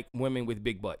to like women with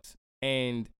big butts.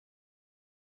 And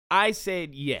I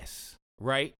said yes,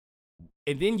 right?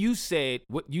 And then you said,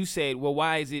 well,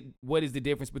 what is the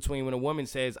difference between when a woman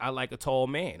says, I like a tall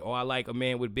man or I like a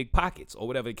man with big pockets or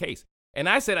whatever the case? And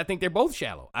I said, I think they're both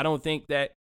shallow. I don't think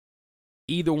that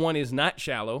either one is not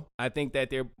shallow. I think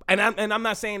that I'm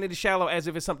not saying that it's shallow as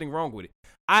if it's something wrong with it.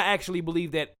 I actually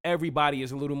believe that everybody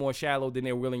is a little more shallow than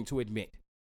they're willing to admit.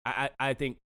 I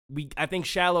think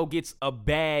shallow gets a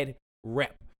bad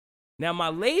rep. Now, my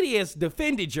lady has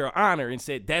defended your honor and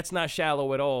said that's not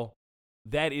shallow at all.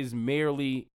 That is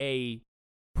merely a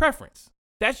preference.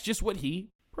 That's just what he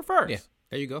prefers. Yeah,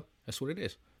 there you go. That's what it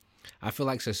is. I feel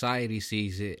like society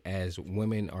sees it as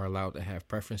women are allowed to have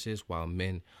preferences while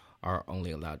men are only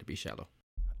allowed to be shallow.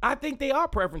 I think they are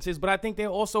preferences, but I think they're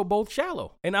also both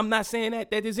shallow. And I'm not saying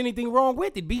that there's anything wrong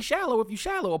with it. Be shallow if you're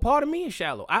shallow. A part of me is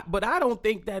shallow. But I don't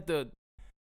think that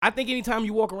I think anytime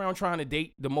you walk around trying to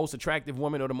date the most attractive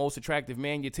woman or the most attractive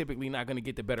man, you're typically not going to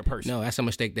get the better person. No, that's a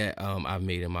mistake that I've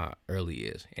made in my early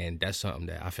years. And that's something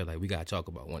that I feel like we got to talk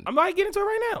about one day. I might get into it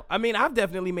right now. I mean, I've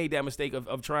definitely made that mistake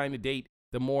of trying to date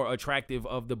the more attractive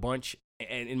of the bunch.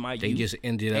 And in my they youth, just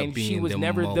ended up and being she was the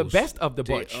never the best of the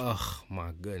bunch. Oh,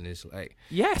 my goodness. Like,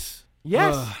 yes.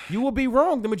 You will be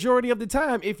wrong the majority of the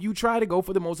time if you try to go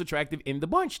for the most attractive in the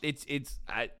bunch.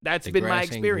 That's been my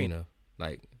experience.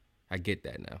 Like, I get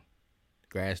that now.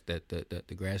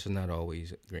 The grass is not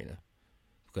always greener,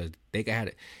 because they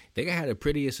can have the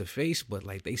prettiest of face, but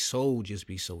like they soul just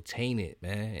be so tainted,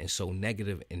 man, and so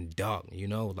negative and dark, you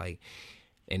know, like,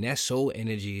 and that soul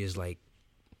energy is like,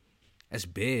 that's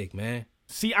big, man.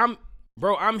 See,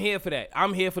 Bro, I'm here for that.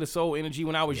 I'm here for the soul energy.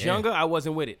 When I was younger, I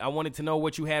wasn't with it. I wanted to know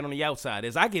what you had on the outside.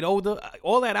 As I get older,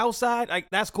 all that outside, like,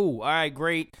 that's cool. All right,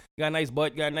 great. You got a nice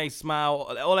butt, you got a nice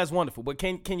smile. All that's wonderful. But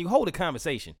can you hold a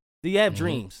conversation? Do you have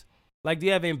dreams? Like, do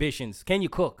you have ambitions? Can you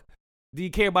cook? Do you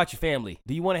care about your family?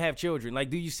 Do you want to have children? Like,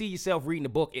 do you see yourself reading a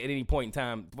book at any point in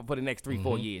time for the next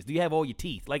 3-4 years? Do you have all your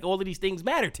teeth? Like, all of these things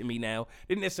matter to me now.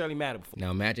 Didn't necessarily matter before.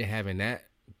 Now imagine having that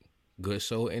good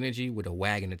soul energy with a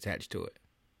wagon attached to it.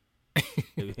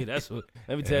 That's what.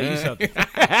 Let me tell you something.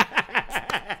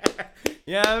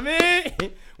 You know what I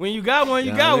mean? When you got one,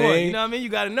 you got one. You know what I mean? You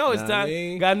got to know it's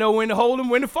time. Got to know when to hold them,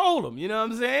 when to fold them. You know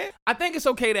what I'm saying? I think it's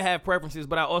okay to have preferences,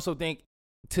 but I also think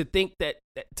that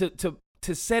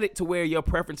to set it to where your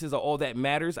preferences are all that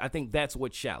matters, I think that's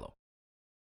what's shallow.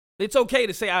 It's okay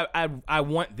to say I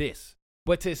want this,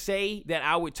 but to say that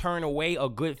I would turn away a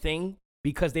good thing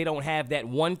because they don't have that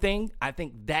one thing, I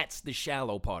think that's the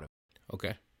shallow part of it.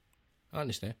 Okay. I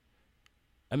understand.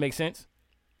 That makes sense?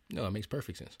 No, it makes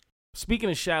perfect sense. Speaking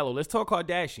of shallow, let's talk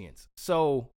Kardashians.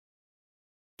 So,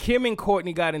 Kim and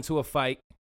Kourtney got into a fight,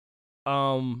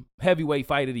 heavyweight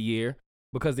fight of the year,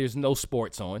 because there's no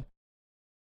sports on.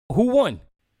 Who won?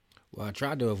 Well, I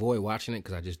tried to avoid watching it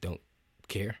because I just don't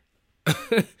care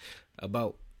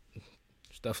about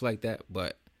stuff like that.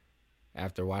 But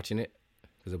after watching it,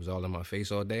 because it was all in my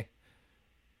face all day,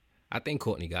 I think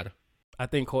Kourtney got her. I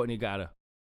think Kourtney got her.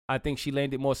 I think she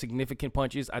landed more significant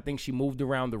punches. I think she moved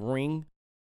around the ring.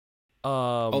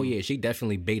 Oh yeah, she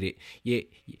definitely baited.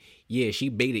 Yeah, she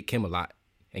baited Kim a lot,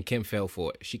 and Kim fell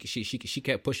for it. She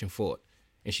kept pushing for it,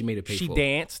 and she made it pay for it. She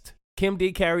danced. Kim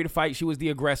did carry the fight. She was the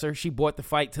aggressor. She brought the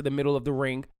fight to the middle of the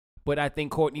ring. But I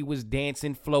think Kourtney was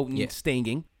dancing, floating,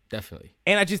 stinging. Definitely.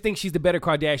 And I just think she's the better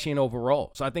Kardashian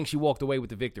overall. So I think she walked away with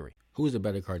the victory. Who's the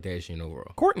better Kardashian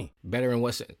overall? Kourtney. Better in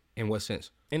what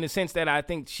sense? In the sense that I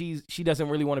think she doesn't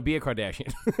really want to be a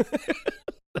Kardashian.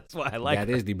 That's why I like her.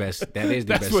 That is the best. That is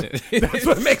the best. That's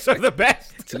what makes her the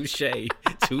best. Touche.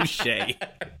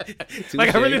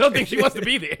 Like, I really don't think she wants to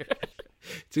be there.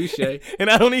 Touche. And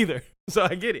I don't either. So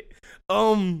I get it.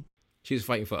 She's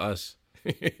fighting for us.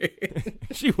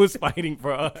 She was fighting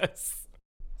for us.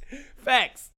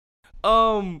 Facts.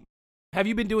 Have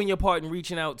you been doing your part in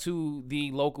reaching out to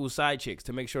the local side chicks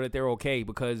to make sure that they're okay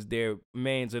because their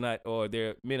men are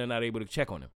not able to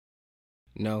check on them?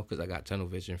 No, because I got tunnel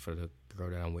vision for the girl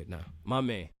that I'm with now. My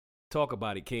man, talk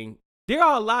about it, King. There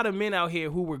are a lot of men out here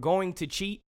who were going to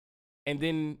cheat, and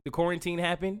then the quarantine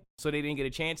happened, so they didn't get a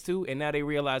chance to, and now they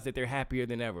realize that they're happier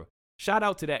than ever. Shout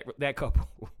out to that couple,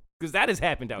 because that has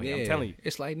happened out here. I'm telling you.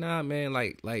 It's like, nah, man,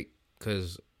 like,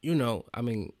 because, you know, I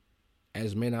mean,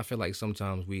 as men, I feel like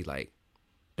sometimes we, like,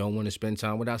 don't want to spend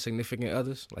time with our significant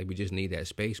others. Like, we just need that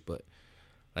space. But,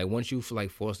 like, once you feel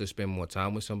like forced to spend more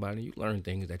time with somebody, you learn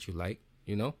things that you like,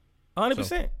 you know?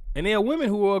 100%. And there are women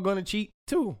who are going to cheat,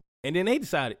 too. And then they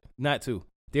decided not to.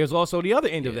 There's also the other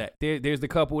end of that. There's the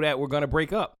couple that were going to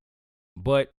break up.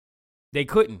 But they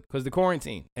couldn't because the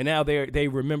quarantine. And now they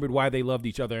remembered why they loved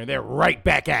each other, and they're right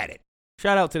back at it.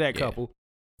 Shout out to that couple.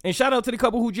 And shout out to the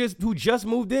couple who just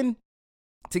moved in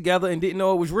together and didn't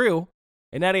know it was real.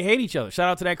 And now they hate each other. Shout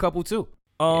out to that couple too.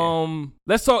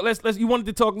 Let's talk. Let's. You wanted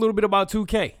to talk a little bit about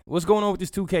 2K. What's going on with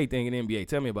this 2K thing in the NBA?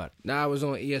 Tell me about it. Nah, I was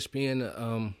on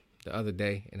ESPN the other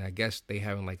day, and I guess they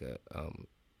having like a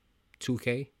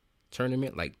 2K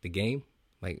tournament, like the game,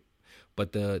 like,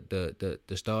 but the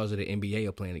stars of the NBA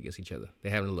are playing against each other.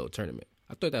 They're having a little tournament.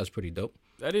 I thought that was pretty dope.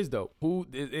 That is dope. Who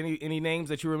any names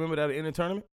that you remember that are in the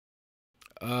tournament?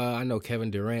 I know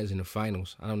Kevin Durant's in the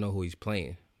finals. I don't know who he's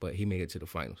playing, but he made it to the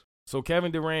finals. So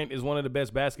Kevin Durant is one of the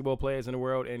best basketball players in the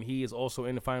world, and he is also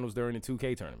in the finals during the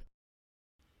 2K tournament.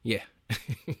 Yeah.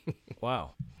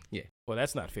 Wow. Yeah. Well,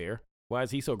 that's not fair. Why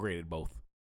is he so great at both?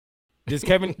 Does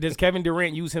Kevin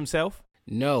Durant use himself?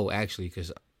 No, actually,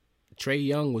 because Trae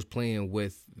Young was playing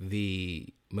with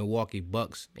the Milwaukee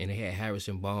Bucks, and they had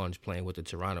Harrison Barnes playing with the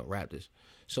Toronto Raptors.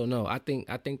 So no, I think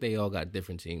they all got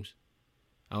different teams.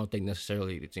 I don't think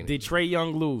necessarily the team. Did Trae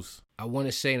Young lose? I want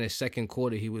to say in the second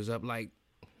quarter he was up like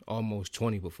almost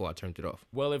 20 before I turned it off.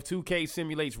 Well, if 2K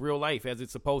simulates real life as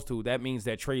it's supposed to, that means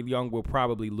that Trae Young will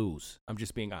probably lose. I'm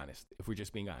just being honest. If we're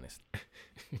just being honest.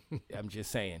 I'm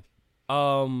just saying.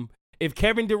 If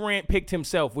Kevin Durant picked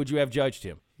himself, would you have judged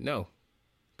him? No,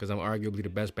 because I'm arguably the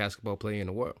best basketball player in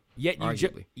the world. Yet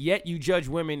you judge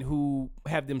women who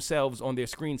have themselves on their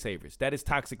screensavers. That is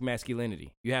toxic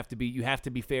masculinity. You have to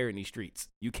be fair in these streets.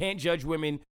 You can't judge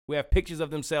women who have pictures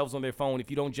of themselves on their phone if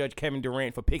you don't judge Kevin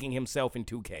Durant for picking himself in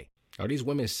 2K. Are these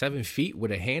women 7 feet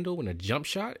with a handle and a jump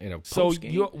shot and a post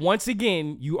game? So once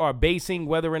again, you are basing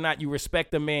whether or not you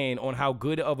respect a man on how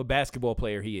good of a basketball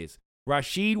player he is.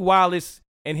 Rasheed Wallace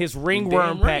and his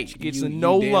ringworm right. patch gets You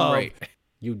no damn love. Right.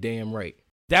 You damn right.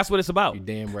 That's what it's about. You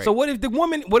damn right. So what if the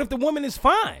woman is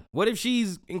fine? What if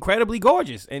she's incredibly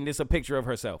gorgeous and it's a picture of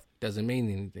herself? Doesn't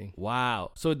mean anything.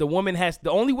 Wow. So the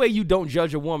only way you don't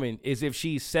judge a woman is if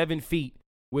she's 7 feet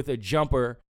with a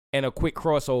jumper and a quick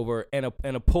crossover and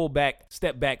a pull back,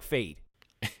 step back fade.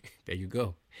 There you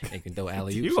go. They can throw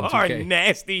alley-oops. You are a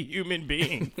nasty human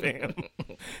being, fam.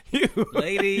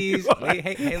 Ladies,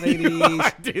 hey, You are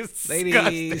ladies, disgusting.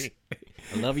 ladies.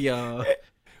 I love y'all.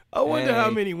 I wonder how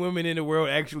Hey. many women in the world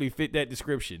actually fit that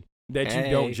description that you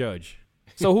Hey. don't judge.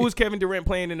 So who is Kevin Durant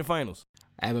playing in the finals?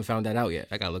 I haven't found that out yet.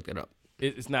 I gotta look that up.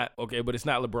 It's not okay, but it's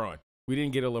not LeBron. We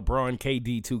didn't get a LeBron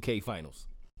KD 2K finals.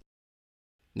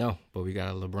 No, but we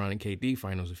got a LeBron and KD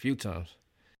finals a few times.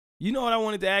 You know what I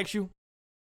wanted to ask you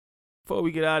before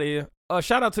we get out of here?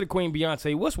 Shout out to the Queen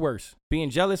Beyonce. What's worse, being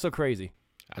jealous or crazy?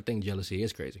 I think jealousy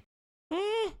is crazy.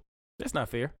 That's not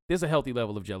fair. There's a healthy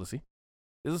level of jealousy.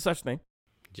 There's a such thing.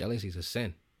 Jealousy is a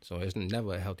sin, so it's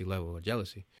never a healthy level of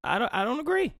jealousy. I don't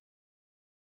agree.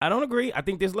 I don't agree. I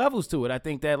think there's levels to it. I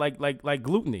think that like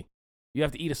gluttony, you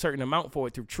have to eat a certain amount for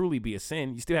it to truly be a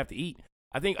sin. You still have to eat.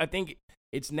 I think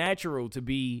it's natural to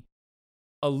be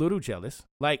a little jealous.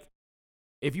 Like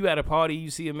if you at a party, you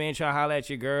see a man try to holler at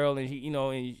your girl, and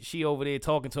and she over there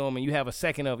talking to him, and you have a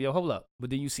second of yo, hold up,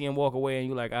 but then you see him walk away, and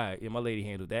you're like, all right, yeah, my lady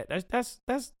handled that. That's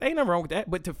ain't nothing wrong with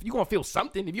that. But you gonna feel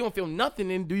something. If you don't feel nothing,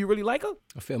 then do you really like her?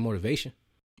 I feel motivation.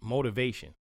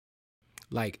 Motivation.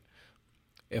 Like,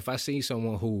 if I see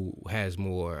someone who has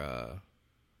more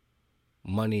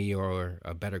money or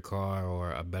a better car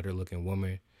or a better looking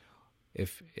woman,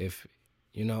 if it's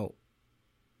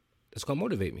gonna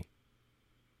motivate me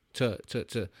to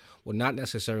well, not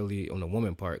necessarily on the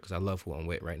woman part, because I love who I'm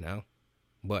with right now,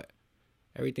 but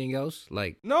everything else,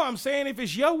 like, No, I'm saying if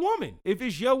it's your woman,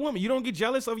 you don't get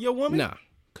jealous of your woman. nah,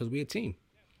 because we a team.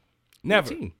 Never.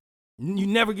 We a team. You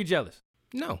never get jealous.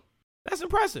 No. That's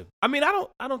impressive. I mean, I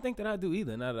don't think that I do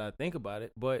either. Now that I think about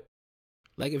it, but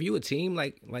Like, if you a team,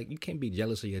 like you can't be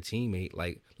jealous of your teammate.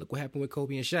 Like, look what happened with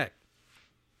Kobe and Shaq.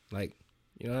 Like,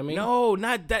 you know what I mean? no,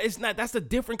 not that. It's not. That's a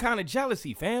different kind of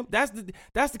jealousy, fam. That's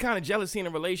the kind of jealousy in a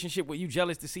relationship where you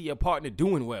jealous to see your partner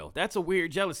doing well. That's a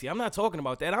weird jealousy. I'm not talking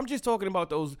about that. I'm just talking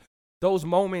about those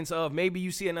moments of maybe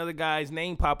you see another guy's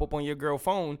name pop up on your girl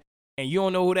phone and you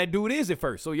don't know who that dude is at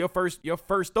first. So your first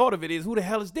thought of it is, who the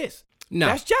hell is this? Nah.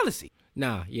 That's jealousy.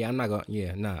 Nah, yeah, I'm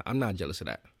not jealous of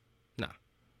that. Nah.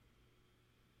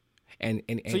 And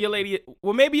So your lady,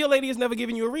 well, maybe your lady has never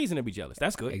given you a reason to be jealous.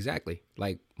 That's good. exactly.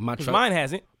 Like, my 'Cause truck. mine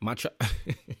hasn't. My truck.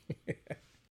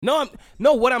 No,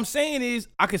 what I'm saying is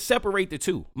I could separate the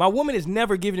two. My woman has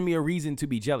never given me a reason to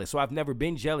be jealous. So I've never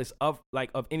been jealous of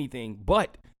anything,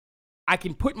 but I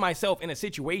can put myself in a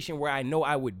situation where I know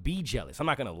I would be jealous. I'm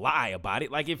not going to lie about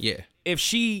it. Like if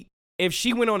she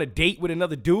went on a date with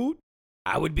another dude,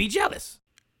 I would be jealous.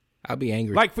 I'll be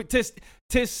angry. Like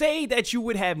to say that you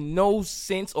would have no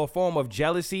sense or form of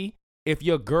jealousy if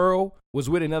your girl was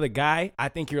with another guy, I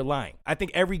think you're lying. I think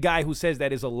every guy who says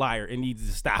that is a liar and needs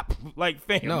to stop. Like,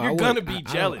 fam, no, you're gonna be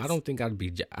jealous. I don't think I'd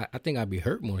be. I think I'd be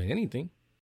hurt more than anything.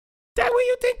 That where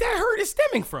you think that hurt is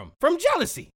stemming from? From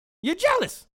jealousy. You're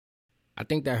jealous. I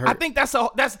think that hurt. I think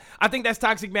that's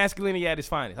toxic masculinity at its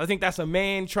finest. I think that's a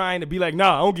man trying to be like,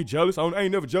 nah, I don't get jealous. I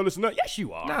ain't never jealous enough. Yes,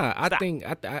 you are. Nah, I Stop.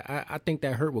 think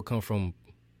that hurt will come from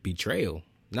betrayal,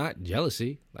 not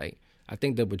jealousy. Like, I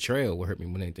think the betrayal will hurt me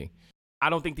more than anything. I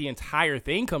don't think the entire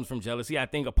thing comes from jealousy. I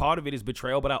think a part of it is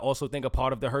betrayal, but I also think a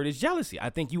part of the hurt is jealousy. I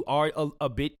think you are a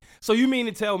bit. So you mean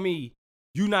to tell me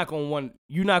you're not gonna want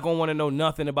to know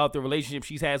nothing about the relationship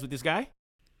she has with this guy?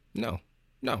 No,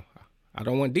 I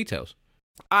don't want details.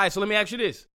 All right, so let me ask you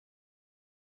this.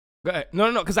 Go ahead.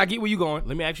 No, because I get where you're going.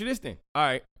 Let me ask you this then. All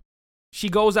right. She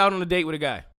goes out on a date with a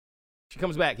guy. She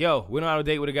comes back. Yo, went on a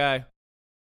date with a guy.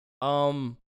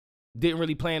 Didn't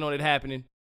really plan on it happening.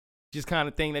 Just kind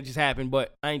of thing that just happened,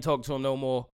 but I ain't talking to him no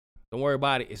more. Don't worry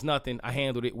about it. It's nothing. I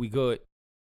handled it. We good.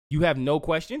 You have no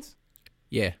questions?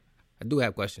 Yeah, I do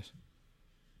have questions.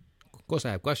 Of course,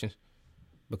 I have questions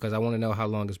because I want to know how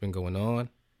long it's been going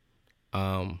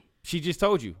on. She just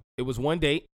told you it was one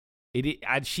date.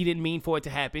 She didn't mean for it to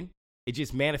happen. It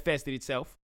just manifested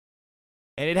itself,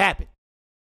 and it happened.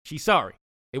 She's sorry.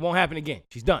 It won't happen again.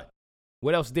 She's done.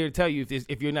 What else is there to tell you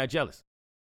if you're not jealous?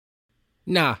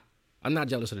 Nah, I'm not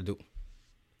jealous of the dude.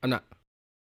 I'm not.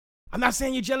 I'm not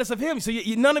saying you're jealous of him. So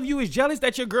none of you is jealous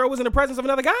that your girl was in the presence of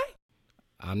another guy?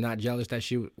 I'm not jealous that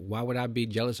she. Why would I be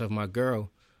jealous of my girl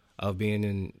of being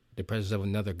in the presence of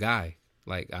another guy?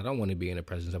 Like, I don't want to be in the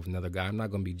presence of another guy. I'm not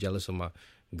going to be jealous of my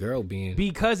girl being.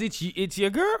 Because it's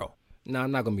your girl. No,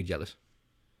 I'm not going to be jealous.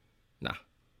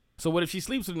 So what if she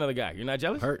sleeps with another guy? You're not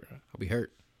jealous? Hurt. I'll be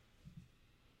hurt.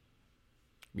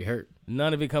 Be hurt.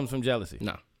 None of it comes from jealousy.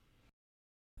 No.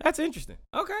 That's interesting.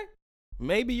 Okay.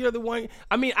 Maybe you're the one.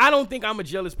 I mean, I don't think I'm a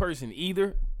jealous person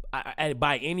either,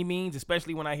 by any means,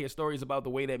 especially when I hear stories about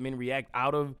the way that men react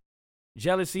out of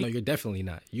jealousy. No, you're definitely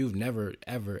not. You've never,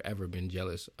 ever, ever been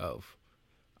jealous of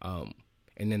an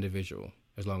individual.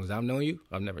 As long as I've known you,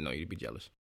 I've never known you to be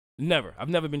jealous. Never. I've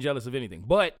never been jealous of anything.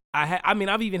 But I mean,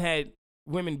 I've even had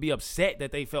women be upset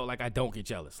that they felt like I don't get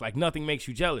jealous. Like nothing makes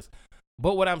you jealous.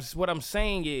 But what I'm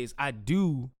saying is I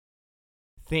do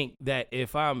think that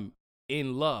if I'm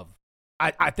in love,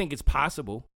 I think it's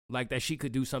possible, like that she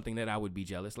could do something that I would be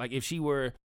jealous. Like if she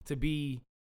were to be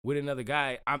with another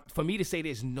guy, for me to say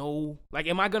there's no, like,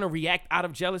 am I going to react out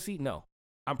of jealousy? No.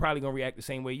 I'm probably going to react the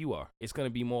same way you are. It's going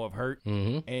to be more of hurt,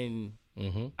 and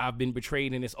I've been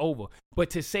betrayed and it's over. But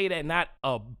to say that not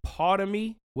a part of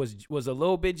me was a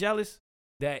little bit jealous,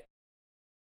 that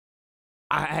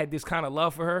I had this kind of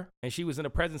love for her and she was in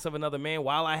the presence of another man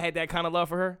while I had that kind of love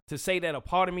for her, to say that a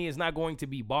part of me is not going to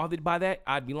be bothered by that,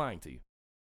 I'd be lying to you.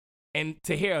 And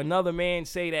to hear another man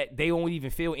say that they won't even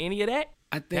feel any of that,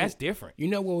 I think that's different. You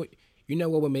know what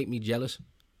would make me jealous?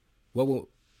 What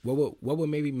would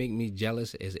maybe make me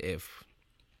jealous is if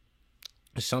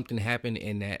something happened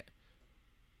in that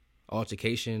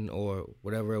altercation or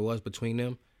whatever it was between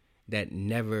them that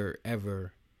never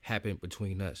ever happened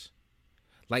between us.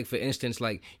 Like for instance,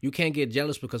 like you can't get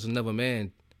jealous because another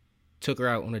man took her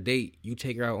out on a date. You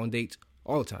take her out on dates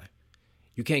all the time.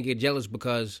 You can't get jealous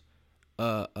because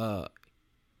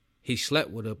he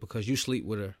slept with her because you sleep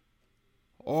with her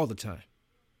all the time.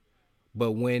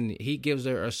 But when he gives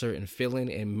her a certain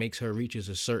feeling and makes her reach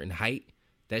a certain height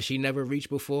that she never reached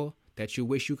before, that you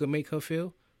wish you could make her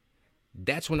feel,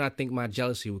 that's when I think my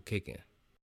jealousy would kick in.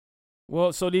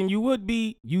 Well, so then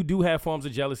you do have forms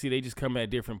of jealousy. They just come at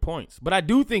different points. But I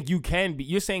do think you can be.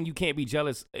 You're saying you can't be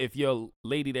jealous if your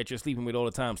lady that you're sleeping with all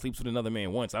the time sleeps with another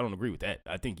man once. I don't agree with that.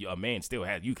 I think a man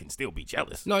you can still be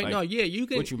jealous. No, you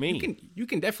can. What you mean? You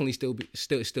can definitely still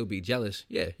be jealous.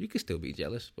 Yeah, you can still be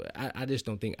jealous. But I just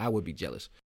don't think I would be jealous.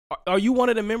 Are you one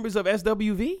of the members of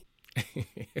SWV?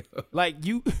 Like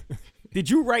you. Did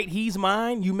you write He's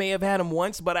Mine? You may have had him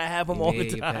once, but I have him all the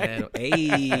time.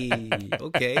 Hey,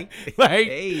 okay. Like,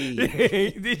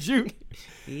 hey. Did you?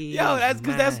 Yo,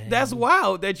 that's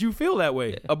wild that you feel that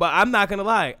way. Yeah. But I'm not gonna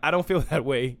lie, I don't feel that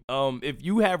way. If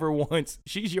you have her once,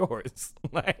 she's yours.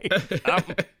 Like, I'm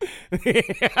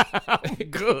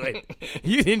good.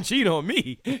 You didn't cheat on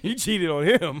me. You cheated on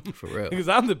him. For real. Because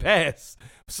I'm the past.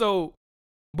 So.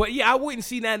 But yeah, I wouldn't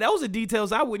see that. Those are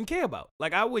details I wouldn't care about.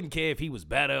 Like, I wouldn't care if he was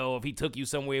better or if he took you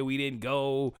somewhere we didn't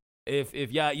go. If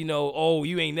y'all,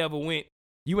 you ain't never went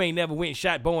and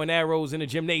shot bow and arrows in a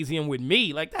gymnasium with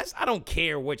me. Like, I don't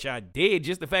care what y'all did.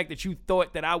 Just the fact that you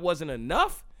thought that I wasn't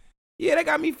enough. Yeah, that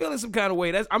got me feeling some kind of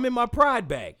way. I'm in my pride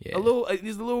bag. Yeah.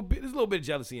 There's a little bit of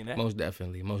jealousy in that. Most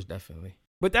definitely.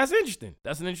 But that's interesting.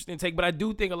 That's an interesting take. But I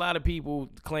do think a lot of people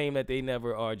claim that they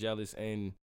never are jealous,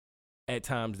 and at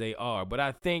times they are. But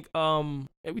I think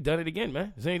we done it again,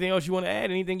 man. Is there anything else you want to add?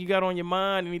 Anything you got on your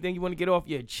mind? Anything you want to get off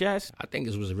your chest? I think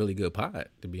this was a really good pod,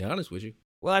 to be honest with you.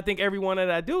 Well, I think every one that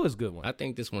I do is a good one. I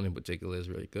think this one in particular is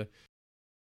really good.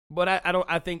 But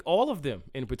I think all of them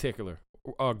in particular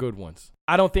are good ones.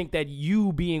 I don't think that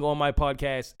you being on my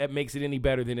podcast makes it any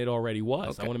better than it already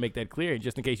was. Okay. I want to make that clear,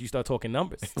 just in case you start talking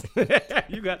numbers.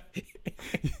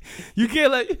 You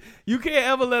can't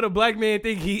ever let a black man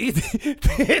think he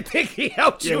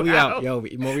helped you out. We out. Yeah,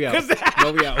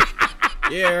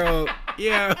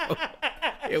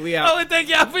 we out. I want to thank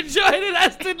y'all for joining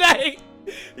us tonight.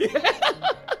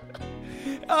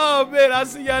 Oh, man, I'll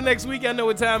see y'all next week. I know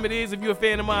what time it is. If you're a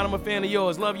fan of mine, I'm a fan of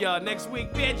yours. Love y'all. Next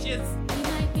week, bitches.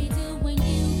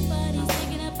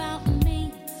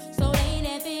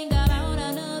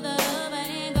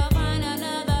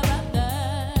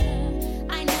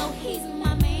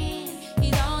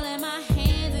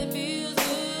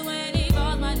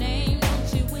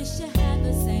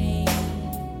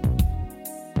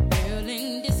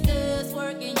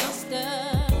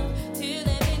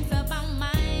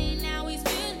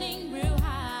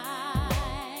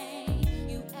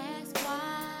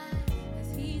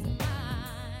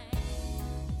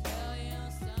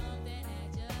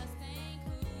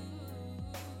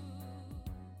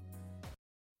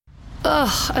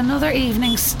 Ugh, another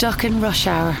evening stuck in rush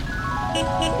hour.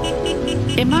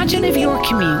 Imagine if your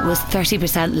commute was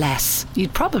 30% less.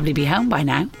 You'd probably be home by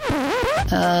now.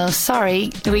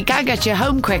 Sorry, we can't get you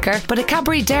home quicker, but a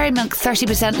Cadbury Dairy Milk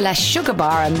 30% less sugar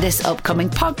bar on this upcoming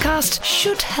podcast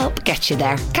should help get you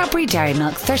there. Cadbury Dairy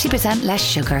Milk 30% less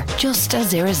sugar, just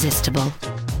as irresistible.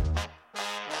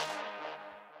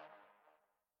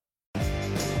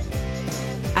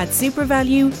 At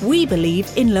SuperValue, we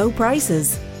believe in low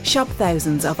prices. Shop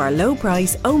thousands of our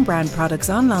low-price own-brand products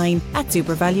online at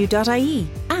supervalue.ie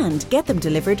and get them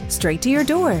delivered straight to your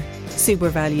door.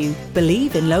 SuperValue.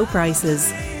 Believe in low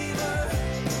prices.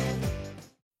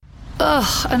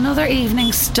 Ugh, another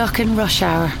evening stuck in rush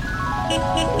hour.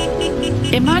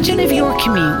 Imagine if your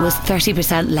commute was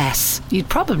 30% less. You'd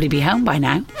probably be home by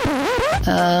now.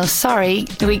 Sorry,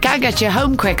 we can't get you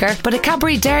home quicker, but a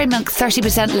Cadbury Dairy Milk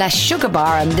 30% less sugar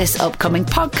bar on this upcoming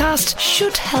podcast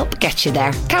should help get you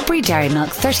there. Cadbury Dairy Milk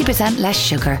 30% less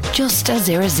sugar, just as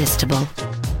irresistible.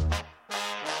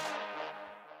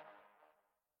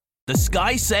 The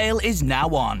Sky sale is now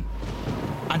on.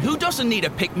 And who doesn't need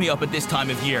a pick-me-up at this time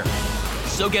of year?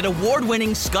 So get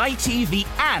award-winning Sky TV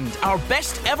and our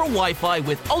best ever Wi-Fi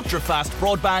with ultra-fast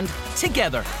broadband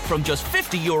together from just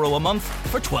 €50 a month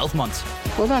for 12 months.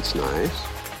 Well, that's nice.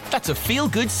 That's a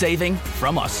feel-good saving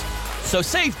from us. So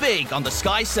save big on the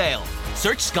Sky sale.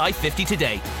 Search Sky 50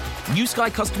 today. New Sky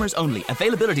customers only.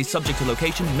 Availability subject to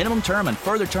location, minimum term and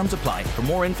further terms apply. For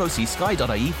more info, see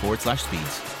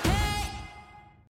sky.ie/speeds.